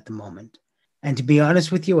radios at the moment. And to be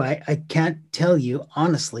honest with you, I can't tell you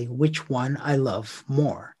honestly which one I love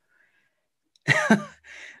more.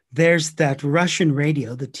 There's that Russian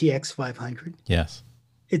radio, the TX500. Yes.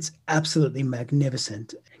 It's absolutely magnificent.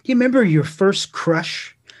 Do you remember your first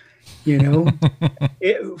crush?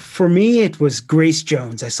 For me, it was Grace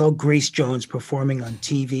Jones. I saw Grace Jones performing on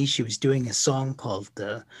TV. She was doing a song called,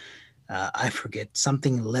 I forget,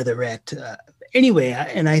 something Leatherette. Anyway,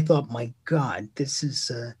 and I thought, my God, this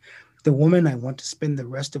is the woman I want to spend the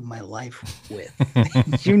rest of my life with.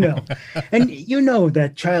 And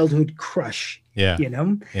that childhood crush. Yeah.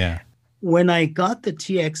 Yeah. When I got the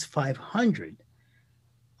TX500,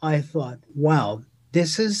 I thought, wow,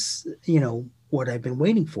 this is, what I've been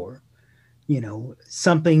waiting for.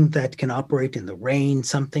 Something that can operate in the rain,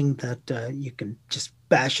 something that you can just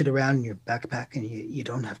bash it around in your backpack and you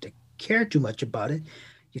don't have to care too much about it.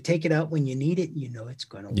 You take it out when you need it, it's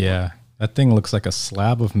going to work. Yeah, that thing looks like a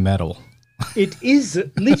slab of metal. It is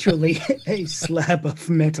literally a slab of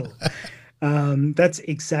metal. That's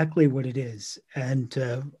exactly what it is. And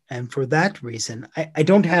for that reason, I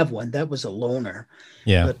don't have one. That was a loaner.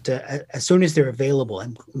 Yeah. But as soon as they're available,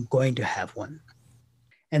 I'm going to have one.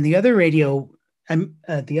 And the other radio, I'm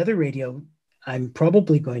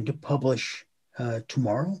probably going to publish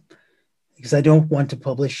tomorrow, because I don't want to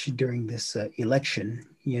publish during this election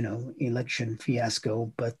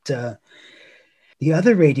fiasco. But the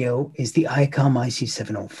other radio is the ICOM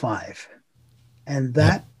IC705, and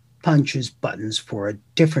that punches buttons for a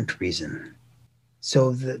different reason.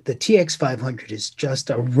 So the TX500 is just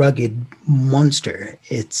a rugged monster.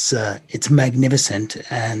 It's magnificent,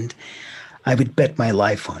 and I would bet my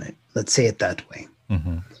life on it. Let's say it that way.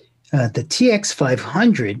 The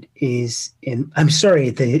TX500 is the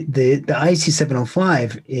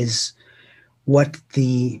IC705 is what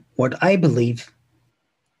I believe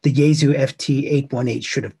the Yaesu FT818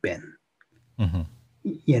 should have been.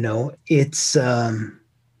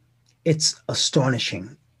 It's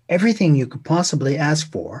astonishing. everything you could possibly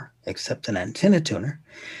ask for, except an antenna tuner,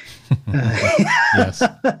 Yes.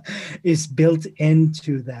 is built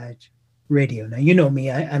into that radio. Now, you know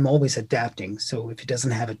me, I'm always adapting. So if it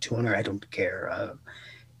doesn't have a tuner, I don't care.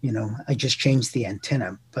 I just change the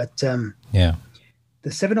antenna. But Yeah.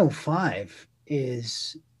 the 705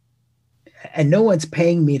 is, and no one's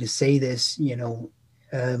paying me to say this,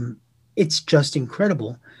 it's just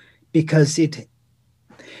incredible because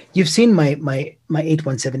you've seen my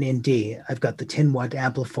 817 ND. I've got the 10-watt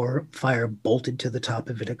amplifier bolted to the top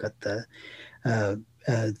of it. I've got the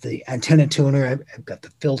antenna tuner. I've got the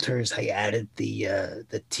filters. I added the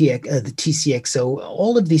TCXO.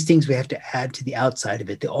 All of these things we have to add to the outside of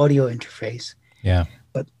it, the audio interface. Yeah.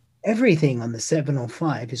 But everything on the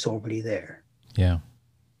 705 is already there. Yeah.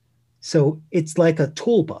 So it's like a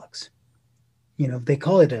toolbox. They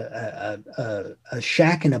call it a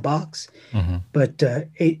shack in a box, but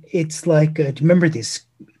it's like, do you remember these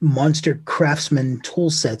monster Craftsman tool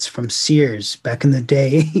sets from Sears back in the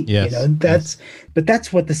day? Yes. But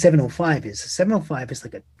that's what the 705 is. The 705 is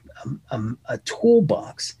like a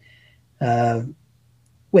toolbox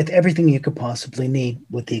with everything you could possibly need,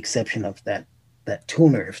 with the exception of that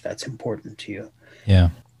tuner, if that's important to you. Yeah.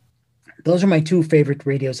 Those are my two favorite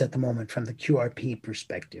radios at the moment from the QRP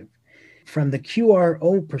perspective. From the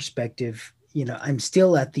QRO perspective, I'm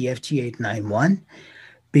still at the FT891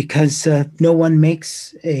 because no one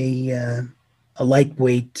makes a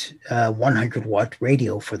lightweight 100-watt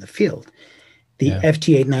radio for the field. The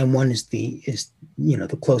FT891 is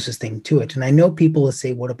the closest thing to it. And I know people will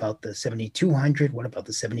say, what about the 7200? What about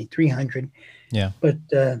the 7300? Yeah. But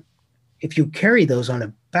if you carry those on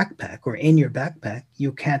a backpack or in your backpack,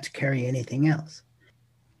 you can't carry anything else.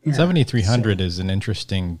 Yeah, 7300 is an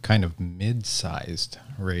interesting kind of mid-sized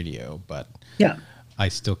radio, but I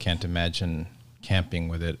still can't imagine camping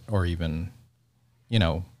with it, or even,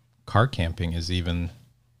 car camping is even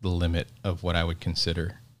the limit of what I would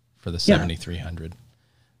consider for the 7300.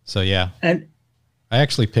 So and I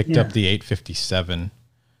actually picked up the 857.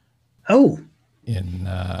 Oh, in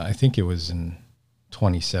I think it was in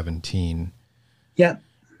 2017. Yeah,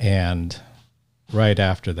 and right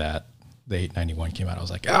after that, the 891 came out. I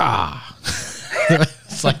was like,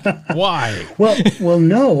 it's like, why? Well,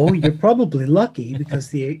 no, you're probably lucky because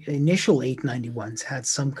the initial 891s had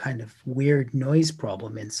some kind of weird noise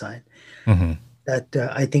problem inside that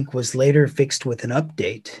I think was later fixed with an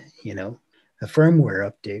update, a firmware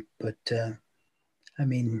update. But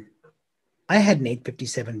I had an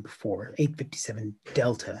 857 before, 857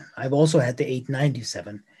 Delta. I've also had the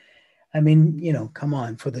 897. Come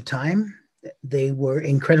on, for the time, they were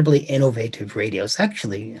incredibly innovative radios.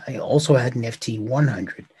 Actually, I also had an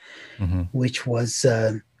FT100, which was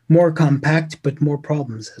more compact, but more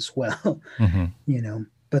problems as well.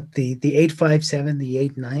 But the 857, the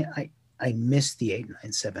 89, I missed the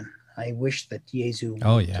 897. I wish that Yaesu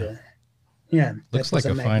would, looks like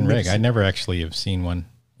a fine rig. I never actually have seen one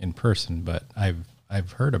in person, but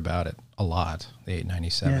I've heard about it a lot, the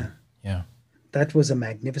 897. Yeah. That was a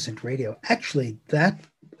magnificent radio. Actually, that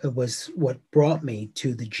was what brought me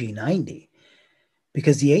to the G90,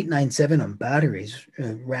 because the 897 on batteries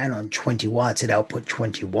ran on 20 watts. It output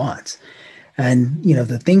 20 watts. And,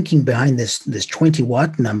 the thinking behind this 20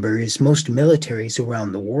 watt number is most militaries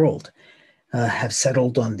around the world have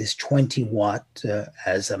settled on this 20 watt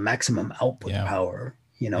as a maximum output power,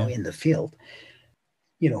 in the field.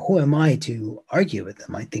 Who am I to argue with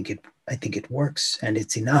them? I think it works, and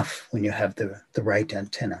it's enough when you have the right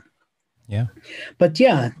antenna. Yeah. But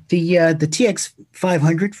the TX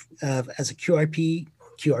 500 as a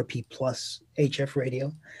QRP plus HF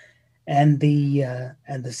radio, and the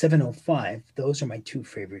 705, those are my two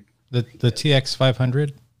favorite. The TX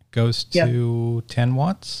 500 goes to 10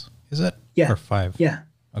 watts, is it? Yeah. Or 5? Yeah.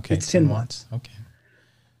 Okay. It's 10 watts. Okay.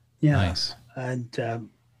 Yeah. Nice. And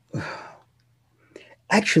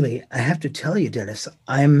actually, I have to tell you, Dennis,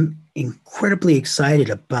 I'm incredibly excited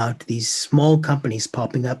about these small companies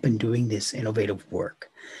popping up and doing this innovative work.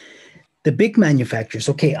 The big manufacturers,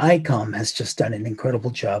 ICOM has just done an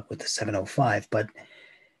incredible job with the 705, but,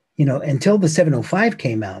 until the 705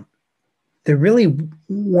 came out, there really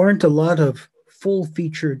weren't a lot of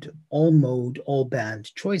full-featured, all-mode,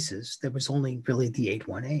 all-band choices. There was only really the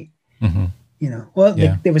 818.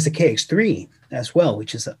 There was the KX3 as well,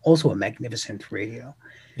 which is also a magnificent radio.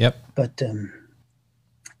 Yep. But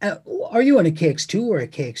are you on a KX2 or a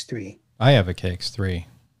KX3? I have a KX3.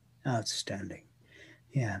 Outstanding.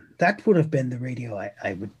 Yeah, that would have been the radio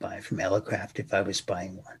I would buy from Elecraft if I was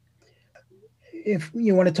buying one. If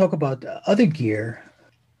you want to talk about other gear,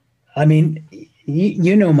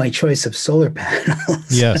 you know my choice of solar panels.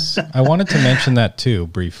 Yes, I wanted to mention that too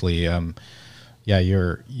briefly. Yeah,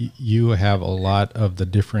 you have a lot of the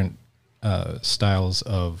different styles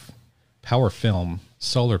of power film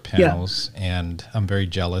solar panels, and I'm very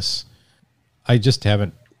jealous. I just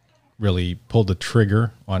haven't really pulled the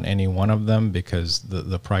trigger on any one of them because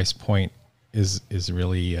the price point is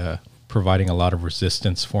really providing a lot of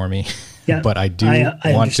resistance for me. Yeah, but I do I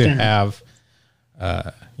want to understand. have,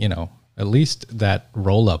 at least that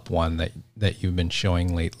roll up one that you've been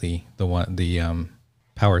showing lately. The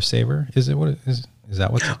power saver. Is it what it is? Is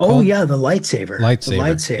that what's called? Oh yeah, the lightsaver. Lightsaver. The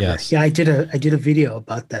lightsaver. Yes. Yeah, I did a video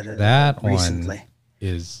about that. That recently. one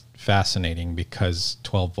is fascinating because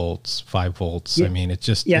 12 volts, 5 volts. Yeah. I mean, it's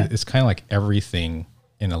just Yeah. it's kind of like everything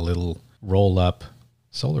in a little roll up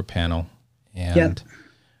solar panel. And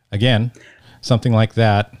again, something like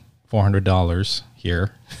that, $400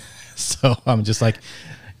 here. So I'm just like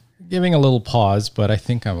giving a little pause, but I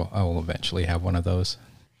think I will eventually have one of those.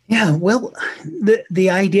 Yeah, well, the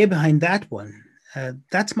idea behind that one,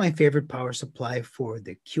 that's my favorite power supply for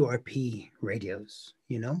the QRP radios,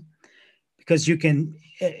 because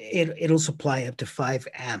it'll supply up to 5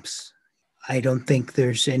 amps. I don't think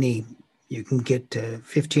there's you can get to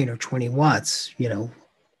 15 or 20 watts,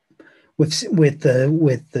 with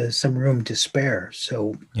some room to spare.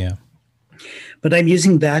 So yeah. But I'm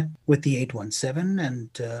using that with the 817 and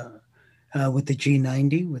with the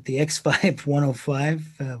G90, with the X5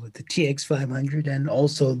 105, with the TX 500, and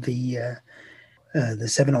also the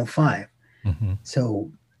 705. Mm-hmm.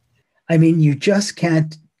 So, I mean, you just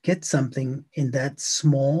can't get something in that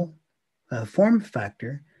small form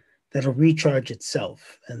factor that'll recharge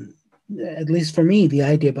itself. And at least for me, the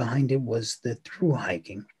idea behind it was the through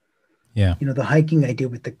hiking. Yeah. The hiking I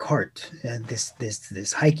did with the cart and this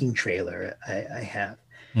hiking trailer I have.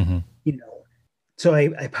 Mm-hmm. So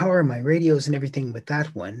I power my radios and everything with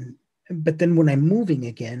that one. But then when I'm moving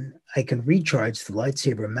again, I can recharge the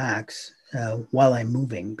Lightsaber Max while I'm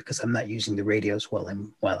moving because I'm not using the radios while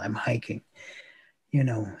I'm hiking.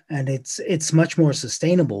 And it's much more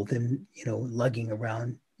sustainable than lugging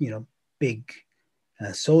around big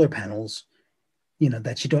solar panels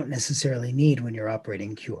that you don't necessarily need when you're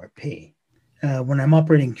operating QRP. When I'm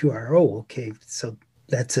operating QRO, okay, so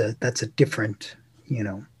that's a different,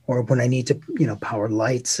 or when I need to, power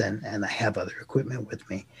lights and I have other equipment with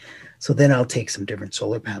me. So then I'll take some different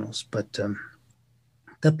solar panels. But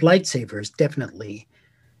that lightsaver is definitely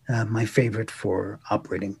my favorite for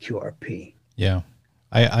operating QRP. Yeah.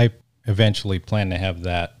 I eventually plan to have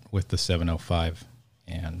that with the 705.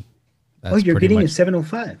 And that's you're getting much, a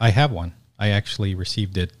 705? I have one. I actually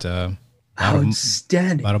received it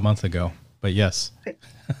outstanding about a month ago. But yes.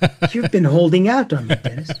 You've been holding out on me,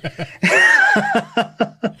 Dennis.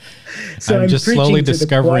 So I'm just slowly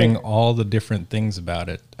discovering all the different things about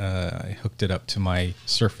it. I hooked it up to my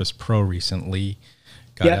Surface Pro recently,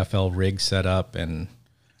 got FL Rig set up, and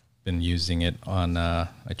been using it on, I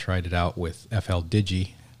tried it out with FL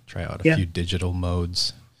Digi, try out a few digital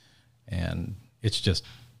modes, and it's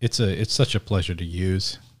such a pleasure to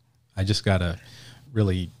use. I just got to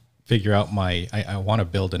really figure out I want to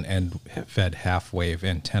build an end-fed half-wave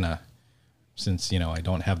antenna since, I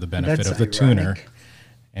don't have the benefit of the tuner.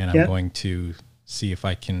 And I'm going to see if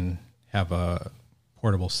I can have a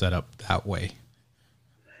portable setup that way.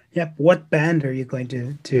 Yep. What band are you going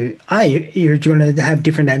to you're going to have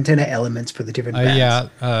different antenna elements for the different bands.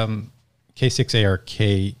 Yeah.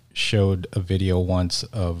 K6ARK showed a video once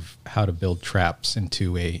of how to build traps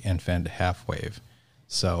into a end-fed half-wave.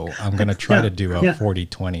 So I'm going to try to do a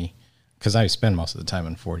 40-20 because I spend most of the time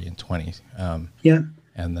in 40 and 20.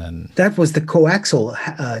 And then that was the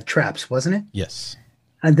coaxial traps, wasn't it? Yes.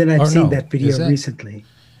 And then I've seen that video recently.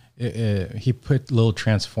 He put little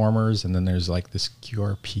transformers, and then there's like this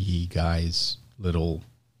QRP guy's little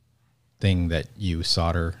thing that you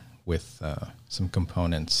solder with some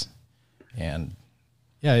components. And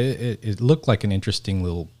yeah, it looked like an interesting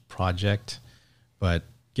little project, but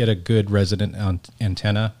get a good resident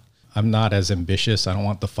antenna. I'm not as ambitious. I don't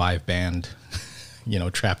want the 5-band,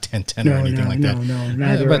 trapped antenna or anything like that.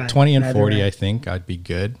 No, but 20 and 40, I think I'd be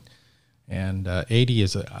good. And 80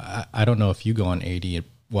 is, I don't know if you go on 80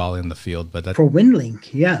 while in the field, but for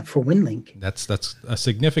WinLink, for WinLink. That's a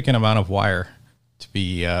significant amount of wire to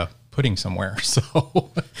be putting somewhere. So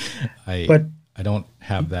I don't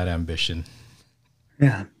have that ambition.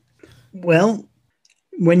 Yeah. Well,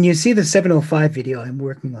 when you see the 705 video I'm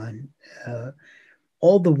working on,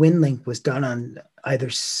 all the WinLink was done on either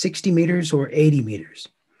 60 meters or 80 meters.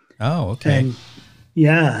 Oh, okay.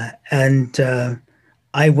 And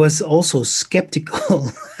I was also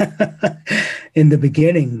skeptical in the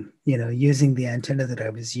beginning using the antenna that I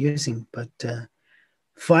was using, but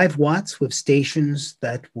 5 watts with stations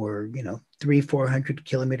that were, 400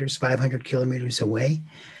 kilometers, 500 kilometers away.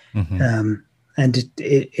 Mm-hmm. And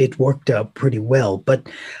it worked out pretty well. But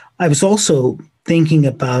I was also thinking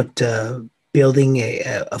about building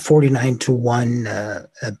a 49-to-1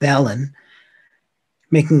 balun,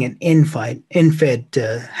 making an in-fed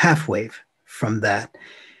half wave from that.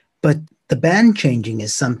 But the band changing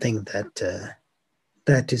is something that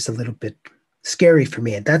is a little bit scary for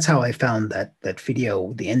me. And that's how I found that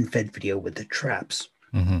video, the in-fed video with the traps.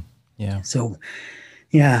 Mm-hmm. Yeah. So,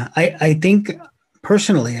 yeah, I think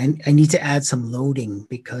personally, I need to add some loading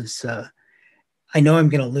because I know I'm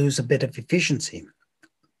going to lose a bit of efficiency,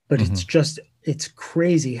 but it's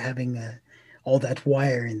crazy having all that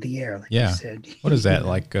wire in the air, like you said. What is that,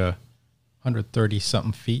 like 130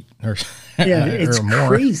 something feet or yeah, it's or more?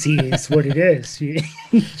 Crazy is what it is.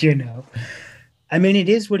 I mean, it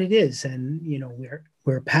is what it is, and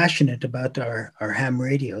we're passionate about our ham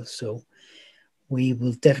radios, so we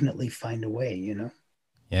will definitely find a way.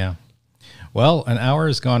 Yeah. Well, an hour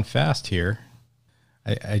has gone fast here.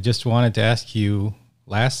 I just wanted to ask you,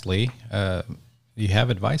 lastly, do you have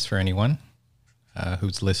advice for anyone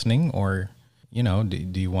who's listening, or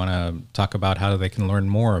do you want to talk about how they can learn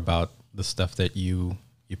more about the stuff that you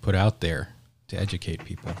put out there to educate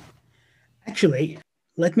people? Actually,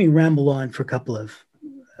 let me ramble on for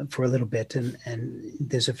a little bit, and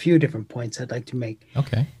there's a few different points I'd like to make.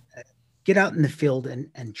 Okay. Get out in the field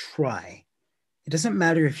and try. It doesn't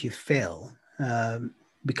matter if you fail,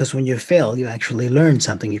 because when you fail, you actually learn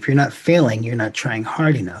something. If you're not failing, you're not trying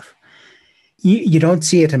hard enough. You don't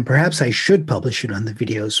see it, and perhaps I should publish it on the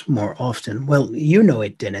videos more often. Well, you know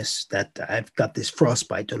it, Dennis, that I've got this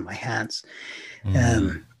frostbite on my hands.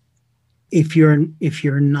 If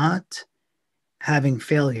you're not having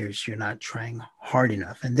failures, you're not trying hard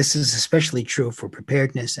enough. And this is especially true for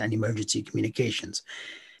preparedness and emergency communications.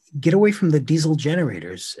 Get away from the diesel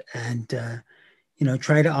generators and,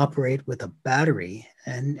 try to operate with a battery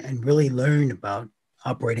and really learn about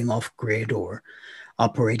operating off grid or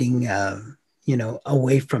operating,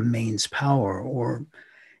 away from mains power, or,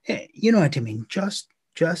 you know what I mean? Just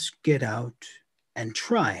get out and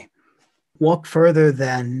try. Walk further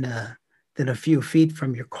than a few feet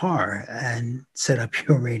from your car and set up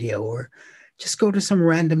your radio, or just go to some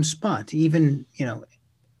random spot, even,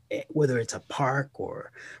 whether it's a park.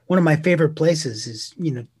 Or one of my favorite places is,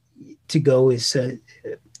 to go is to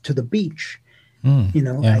the beach.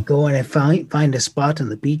 I go and I find a spot on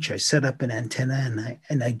the beach. I set up an antenna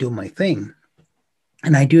and I do my thing.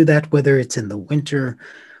 And I do that whether it's in the winter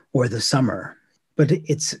or the summer. But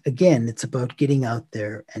it's about getting out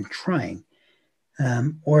there and trying.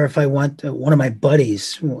 Or if I want one of my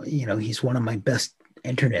buddies, he's one of my best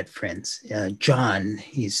internet friends, John.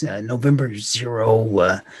 He's November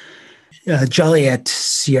 0, Joliet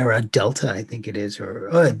Sierra Delta, I think it is,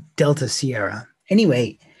 or Delta Sierra.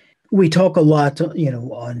 Anyway, we talk a lot,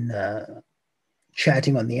 on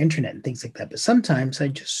chatting on the internet and things like that. But sometimes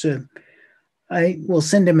I will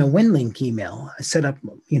send him a WinLink email. I set up,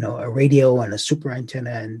 a radio and a super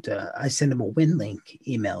antenna, and I send him a WinLink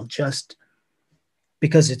email just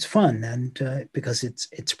because it's fun and because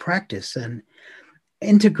it's practice, and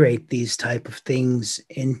integrate these type of things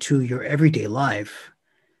into your everyday life,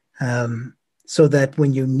 so that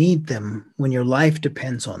when you need them, when your life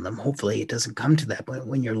depends on them, hopefully it doesn't come to that, but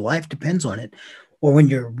when your life depends on it, or when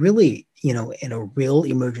you're really, in a real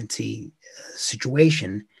emergency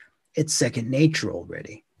situation, it's second nature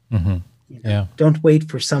already. Mm-hmm. Yeah. Don't wait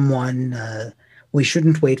for someone. We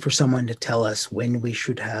shouldn't wait for someone to tell us when we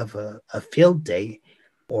should have a field day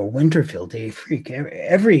or winter field day. Freak,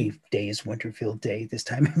 every day is winter field day this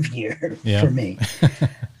time of year for me.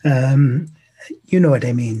 You know what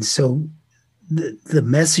I mean? So the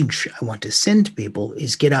message I want to send to people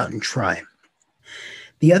is get out and try.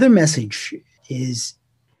 The other message is,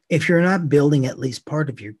 if you're not building at least part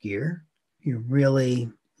of your gear, you're really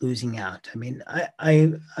losing out. I mean,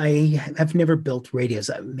 I have never built radios.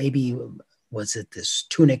 Maybe was it this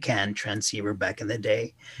tuna can transceiver back in the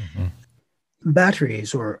day? Mm-hmm.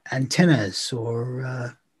 Batteries or antennas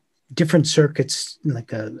or different circuits,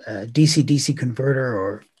 like a DC-DC converter,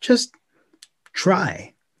 or just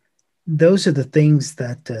try. Those are the things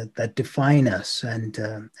that define us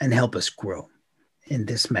and help us grow in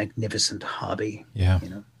this magnificent hobby. Yeah.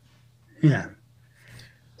 Yeah.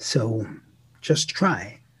 So just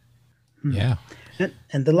try. Yeah.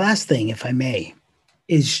 And the last thing, if I may,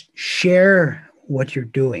 is share what you're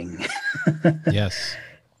doing. Yes.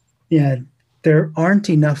 Yeah. There aren't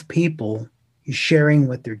enough people, sharing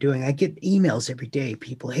what they're doing. I get emails every day,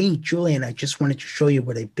 people, hey, Julian, I just wanted to show you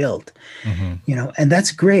what I built, and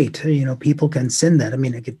that's great. People can send that. I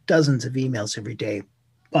mean, I get dozens of emails every day,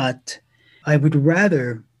 but I would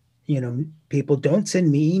rather, people don't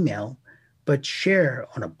send me email, but share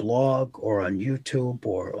on a blog or on YouTube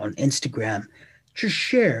or on Instagram. Just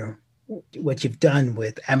share what you've done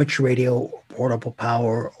with amateur radio, portable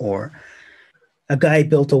power, or a guy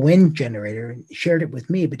built a wind generator and shared it with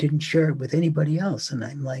me, but didn't share it with anybody else. And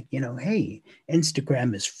I'm like, hey,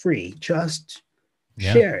 Instagram is free. Just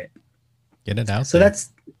share it. Get it out so there. That's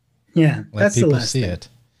people the last see thing. it.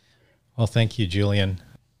 Well, thank you, Julian.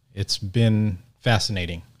 It's been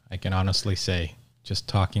fascinating. I can honestly say, just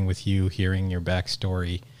talking with you, hearing your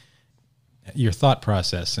backstory, your thought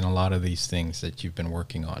process, and a lot of these things that you've been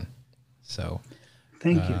working on. So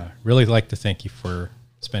thank you. Really like to thank you for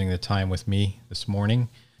spending the time with me this morning.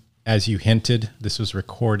 As you hinted, this was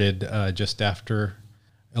recorded just after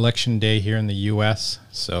Election Day here in the U.S.,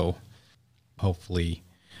 so hopefully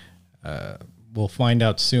we'll find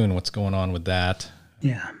out soon what's going on with that.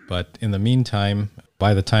 Yeah. But in the meantime,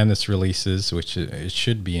 by the time this releases, which it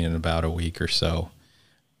should be in about a week or so,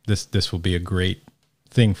 this will be a great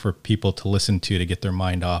thing for people to listen to get their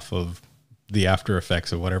mind off of the after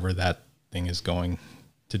effects of whatever that thing is going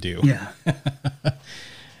to do. Yeah.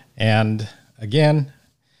 And again,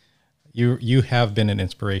 you have been an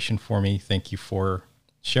inspiration for me. Thank you for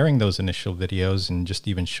sharing those initial videos and just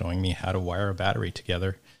even showing me how to wire a battery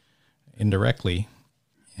together indirectly.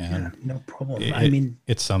 And no problem.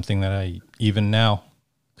 It's something that I even now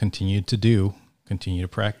continue to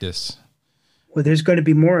practice. Well, there's going to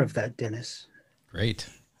be more of that, Dennis. Great.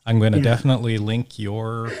 I'm going to definitely link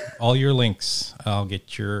all your links. I'll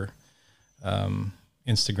get your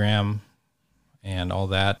Instagram and all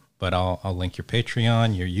that, but I'll link your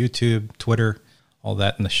Patreon, your YouTube, Twitter, all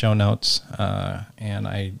that in the show notes. And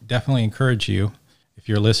I definitely encourage you, if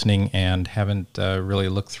you're listening and haven't really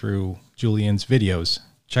looked through Julian's videos,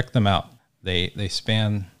 check them out. They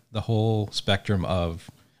span the whole spectrum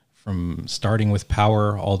from starting with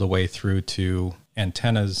power all the way through to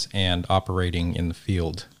antennas and operating in the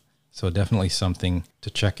field. So definitely something to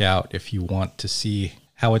check out if you want to see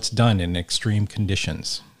how it's done in extreme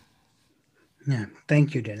conditions. Yeah,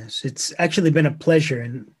 thank you, Dennis. It's actually been a pleasure,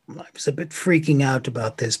 and I was a bit freaking out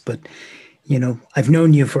about this, but I've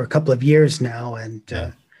known you for a couple of years now,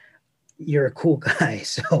 and you're a cool guy.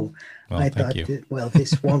 So I thought,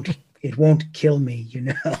 this won't kill me,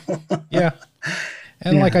 Yeah.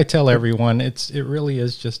 And like I tell everyone, it really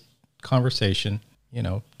is just conversation,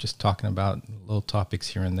 just talking about little topics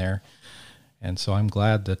here and there. And so I'm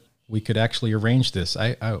glad that we could actually arrange this.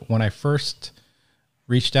 When I first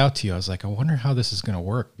reached out to you, I was like, I wonder how this is going to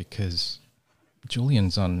work, because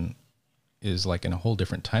Julian's is like in a whole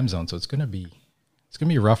different time zone. So it's going to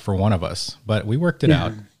be rough for one of us, but we worked it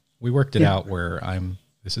out. We worked it out where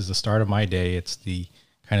this is the start of my day. It's the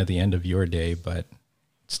kind of the end of your day, but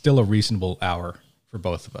it's still a reasonable hour for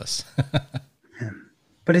both of us.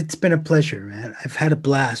 But it's been a pleasure, man. I've had a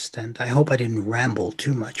blast, and I hope I didn't ramble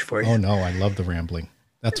too much for you. Oh no, I love the rambling.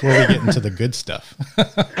 That's where we get into the good stuff.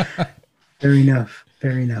 Fair enough.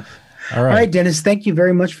 All right, Dennis, thank you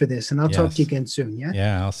very much for this, and I'll talk to you again soon, yeah?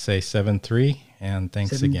 Yeah, I'll say 7-3, and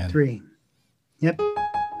thanks again. 7-3. Yep.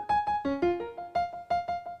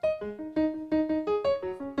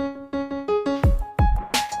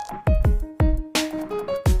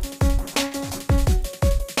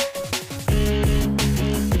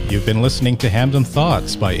 You've been listening to Hamden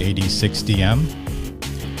Thoughts by AD6DM.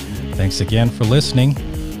 Thanks again for listening,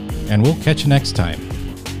 and we'll catch you next time.